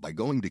now by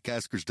going to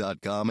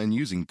Caskers.com and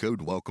using code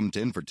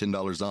WELCOME10 for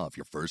 $10 off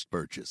your first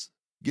purchase.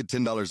 Get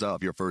 $10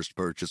 off your first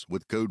purchase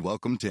with code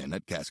WELCOME10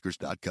 at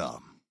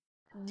Caskers.com.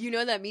 You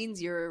know that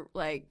means you're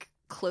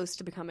close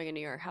to becoming a New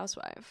York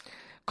housewife.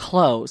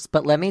 Close,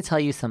 but let me tell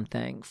you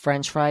something.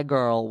 French Fry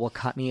Girl will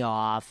cut me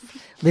off.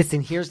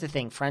 Listen, here's the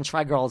thing. French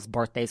Fry Girl's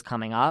birthday's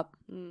coming up,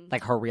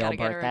 her real Gotta birthday.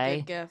 get her a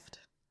good gift.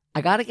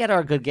 I gotta get her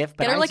a good gift.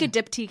 But Get her I a just-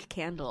 diptyque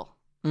candle.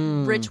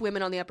 Rich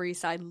women on the Upper East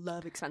Side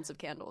love expensive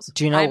candles.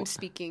 Do you know- I'm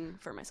speaking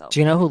for myself. Do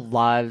you know who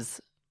loves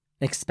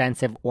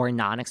expensive or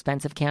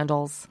non-expensive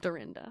candles?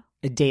 Dorinda.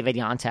 David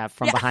Yontef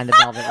from Behind the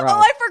Velvet Rope. Oh,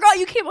 I forgot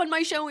you came on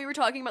my show and we were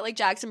talking about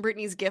Jackson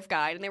Brittany's gift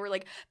guide and they were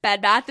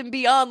Bed Bath &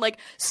 Beyond,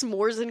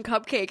 s'mores and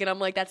cupcake. And I'm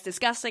that's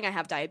disgusting. I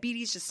have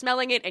diabetes just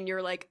smelling it. And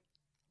you're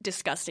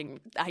disgusting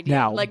idea.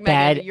 No,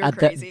 Megan, you're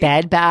crazy.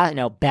 Bed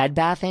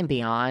Bath and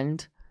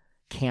Beyond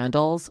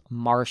candles,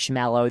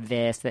 marshmallow.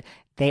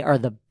 They are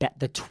the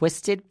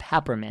twisted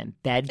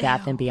peppermint Bed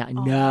Bath and Beyond.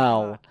 Oh, no,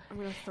 God. I'm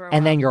gonna throw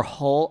and then up. your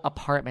whole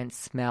apartment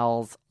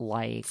smells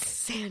like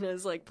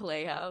Santa's it's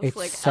playhouse.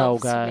 so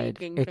elves good.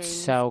 making It's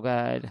things. so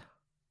good.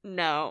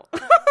 No.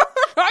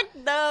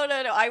 No.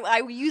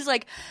 I use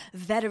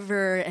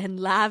vetiver and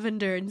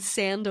lavender and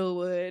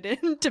sandalwood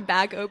and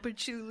tobacco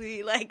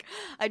patchouli.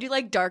 I do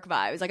dark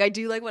vibes. I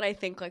do what I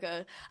think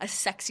a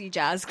sexy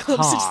jazz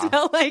club should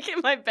smell like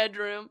in my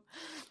bedroom.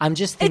 I'm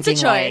just It's a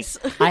thinking choice.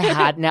 I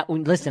had now.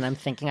 Listen, I'm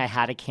thinking I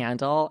had a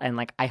candle and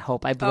I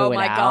hope I blew Oh it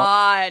my out.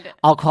 God.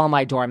 I'll call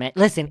my doorman.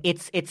 Listen,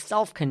 it's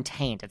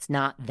self-contained. It's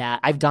not that.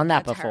 I've done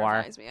that That before.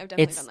 terrifies me. I've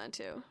definitely It's done that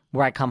too.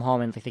 where I come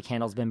home and the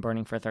candle's been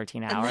burning for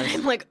 13 And hours.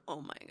 then I'm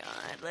oh my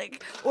God.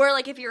 Or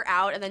if you're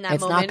out and then that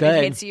It's not moment good.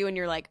 it hits you and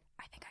you're I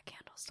think our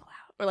candle's still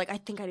out. Or I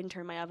think I didn't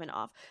turn my oven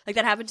off.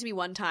 That happened to me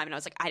one time and I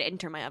was I didn't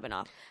turn my oven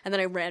off. And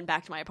then I ran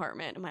back to my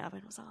apartment and my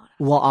oven was on.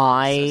 Well, So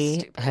I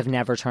stupid. have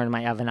never turned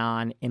my oven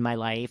on in my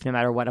life, no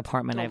matter what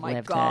apartment Oh I've my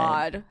lived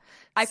God. in.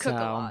 I cook a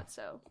So- lot,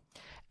 so.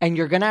 And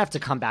you're going to have to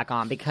come back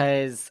on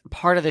because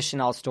part of the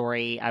Chanel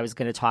story, I was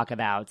going to talk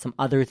about some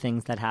other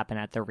things that happen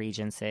at the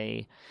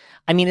Regency.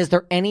 I mean, is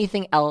there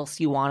anything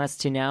else you want us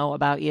to know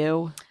about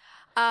you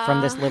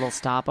from this little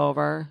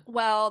stopover?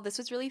 Well, this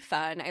was really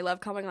fun. I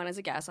love coming on as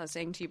a guest. I was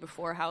saying to you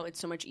before how it's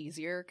so much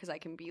easier because I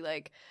can be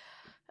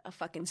a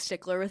fucking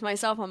stickler with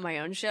myself on my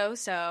own show.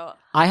 So,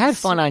 I had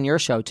fun on your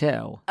show, too.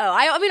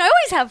 I mean, I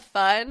always have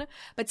fun,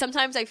 but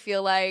sometimes I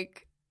feel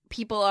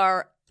people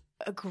are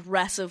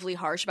aggressively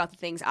harsh about the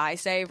things I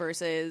say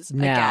versus a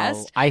No,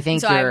 guest. I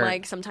think so you're...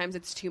 I'm sometimes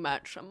it's too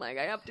much. I'm I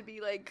have to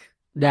be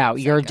No,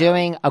 you're psycho.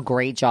 doing a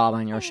great job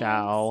on your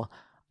show.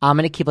 I'm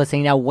going to keep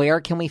listening. Now,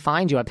 where can we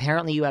find you?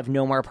 Apparently, you have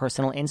no more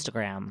personal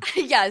Instagram.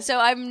 Yeah, so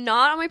I'm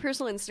not on my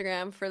personal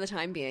Instagram for the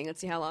time being.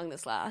 Let's see how long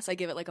this lasts. I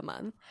give it a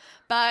month.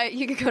 But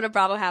you can go to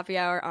Bravo Happy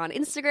Hour on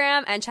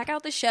Instagram and check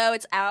out the show.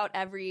 It's out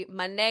every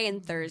Monday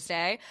and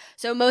Thursday.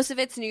 So most of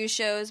it's news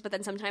shows, but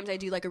then sometimes I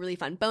do a really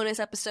fun bonus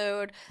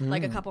episode.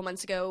 A couple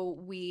months ago,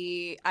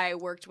 I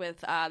worked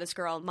with this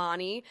girl,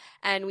 Mani,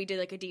 and we did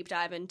a deep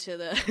dive into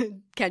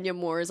the Kenya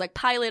Moore's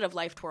pilot of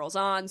Life Twirls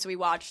On. So we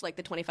watched the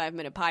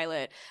 25-minute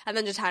pilot and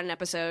then just had an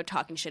episode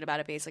talking shit about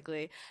it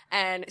basically.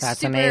 And That's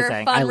super amazing.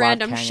 I fun love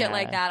random Kenya. shit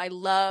like that. I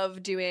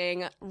love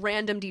doing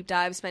random deep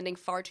dives, spending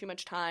far too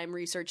much time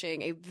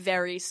researching a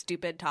very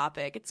stupid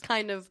topic. It's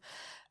kind of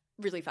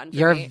really fun for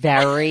You're me.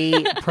 very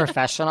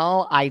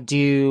professional. I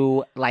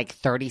do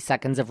 30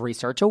 seconds of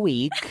research a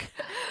week.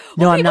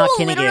 No, I'm not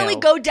kidding People literally you.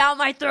 go down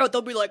my throat.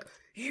 They'll be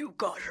you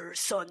got her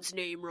son's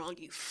name wrong,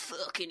 you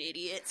fucking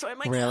idiot. So I'm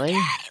Really? okay.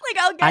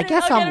 I'll get I it.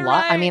 guess I'll get I'm it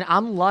lucky. I right. mean,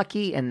 I'm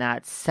lucky in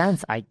that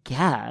sense, I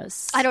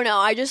guess. I don't know.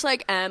 I just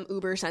am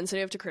uber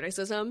sensitive to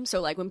criticism.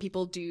 So when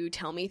people do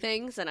tell me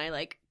things, then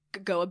I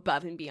go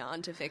above and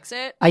beyond to fix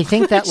it. I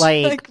think that Which,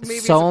 maybe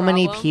is a so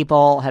many problem.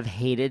 people have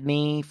hated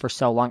me for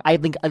so long. I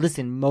think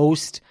listen,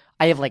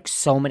 I have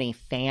so many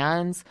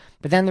fans,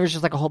 but then there's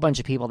just a whole bunch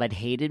of people that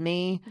hated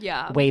me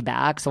Yeah. way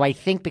back. So I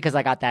think because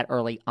I got that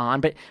early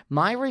on, but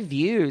my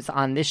reviews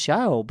on this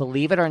show,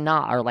 believe it or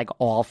not, are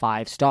all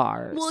 5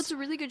 stars. Well, it's a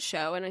really good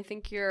show, and I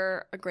think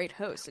you're a great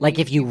host. And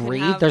if you can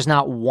read, have- there's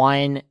not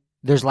one.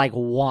 There's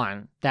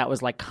one that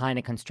was kind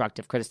of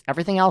constructive criticism.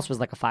 Everything else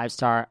was a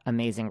 5-star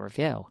amazing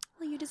review.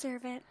 Well, you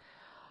deserve it.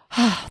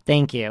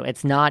 Thank you.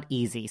 It's not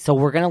easy. So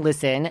we're going to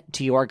listen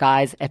to your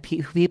guys,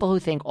 people who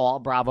think all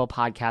Bravo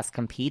podcasts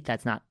compete.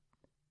 That's not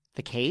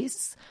the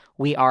case.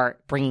 We are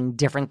bringing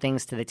different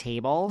things to the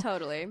table.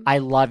 Totally. I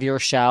love your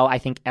show. I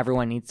think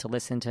everyone needs to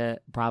listen to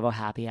Bravo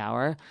Happy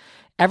Hour.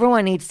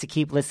 Everyone needs to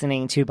keep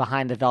listening to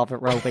Behind the Velvet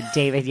Rope with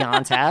David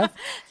Yontef.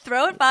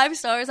 Throw it 5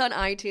 stars on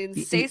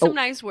iTunes. Say some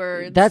nice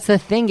words. That's the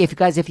thing.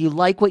 If you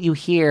like what you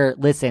hear,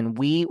 listen,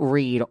 we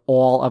read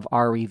all of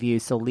our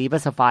reviews. So leave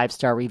us a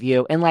 5-star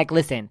review. And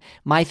listen,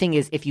 my thing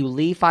is if you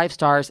leave 5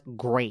 stars,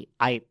 great.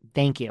 I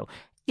thank you.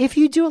 If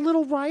you do a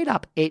little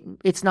write-up,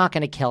 it's not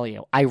going to kill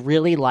you. I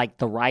really like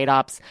the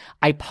write-ups.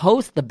 I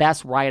post the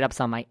best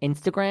write-ups on my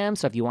Instagram,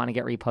 so if you want to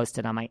get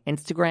reposted on my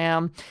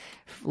Instagram,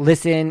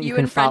 listen. You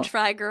can and French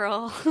Fry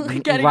Girl.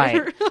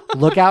 Right.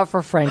 Look out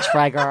for French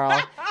Fry Girl.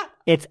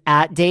 It's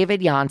at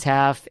David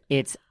Yontef.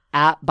 It's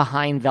at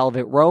Behind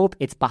Velvet Rope.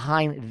 It's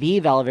Behind the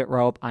Velvet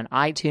Rope on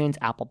iTunes,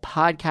 Apple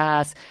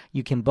Podcasts.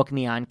 You can book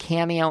me on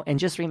Cameo. And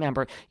just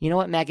remember, you know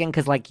what, Megan?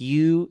 Because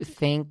you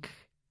think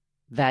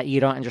that you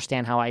don't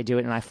understand how I do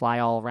it and I fly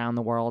all around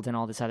the world and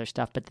all this other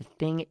stuff. But the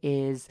thing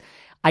is,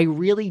 I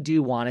really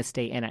do want to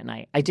stay in at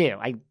night. I do.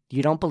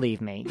 You don't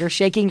believe me. You're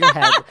shaking your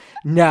head.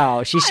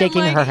 No, she's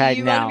shaking her head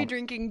you now. You gotta be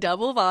drinking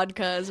double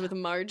vodkas with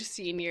Marge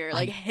Sr.,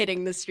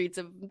 hitting the streets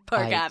of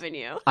Park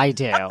Avenue. I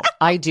do.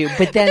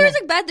 But then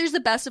there's the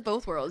best of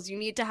both worlds. You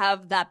need to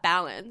have that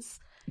balance.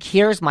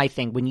 Here's my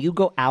thing. When you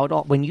go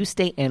out, when you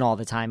stay in all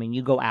the time and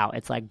you go out,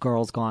 it's like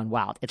girls gone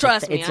wild.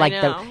 Trust me, I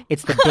know.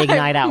 It's the big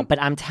night out.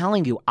 But I'm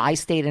telling you, I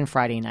stayed in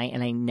Friday night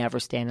and I never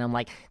stayed in. I'm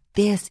like,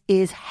 this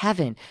is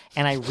heaven.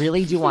 And I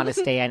really do want to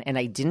stay in. And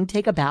I didn't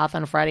take a bath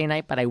on Friday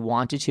night, but I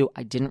wanted to.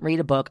 I didn't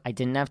read a book. I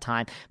didn't have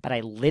time. But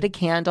I lit a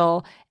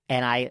candle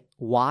and I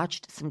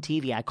watched some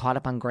TV. I caught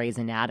up on Grey's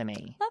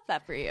Anatomy. Love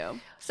that for you.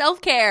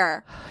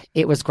 Self-care.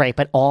 It was great,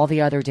 but all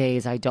the other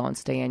days I don't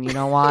stay in. You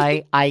know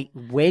why? I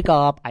wake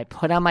up, I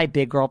put on my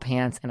big girl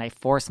pants, and I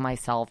force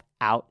myself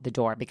out the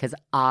door because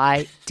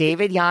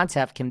David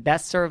Yontef, can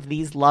best serve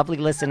these lovely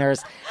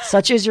listeners,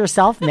 such as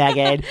yourself,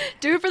 Megan.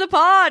 Do it for the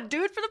pod.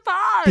 Do it for the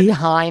pod.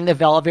 Behind the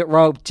Velvet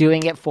Rope,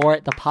 doing it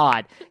for the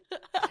pod.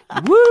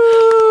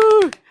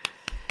 Woo!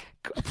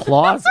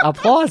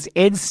 Applause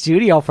in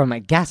studio from a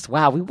guest.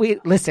 Wow, we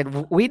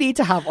listen. We need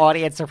to have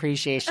Audience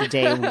Appreciation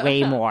Day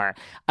way more.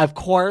 Of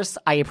course,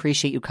 I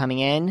appreciate you coming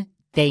in.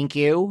 Thank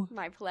you.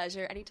 My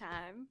pleasure.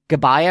 Anytime.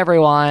 Goodbye,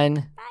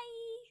 everyone.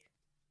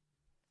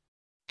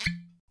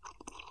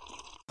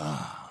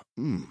 Bye.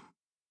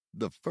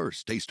 The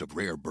first taste of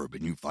rare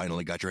bourbon you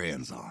finally got your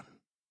hands on.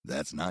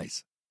 That's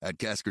nice. At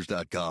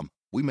Caskers.com,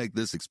 we make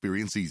this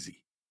experience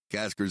easy.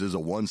 Caskers is a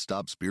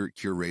one-stop spirit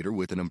curator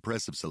with an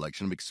impressive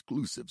selection of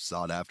exclusive,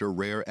 sought-after,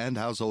 rare, and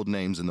household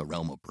names in the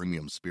realm of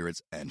premium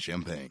spirits and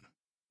champagne.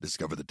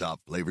 Discover the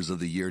top flavors of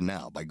the year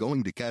now by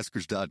going to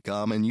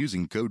Caskers.com and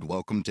using code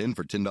WELCOME10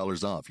 for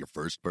 $10 off your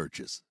first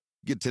purchase.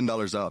 Get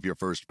 $10 off your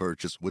first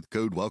purchase with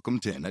code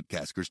WELCOME10 at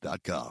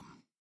Caskers.com.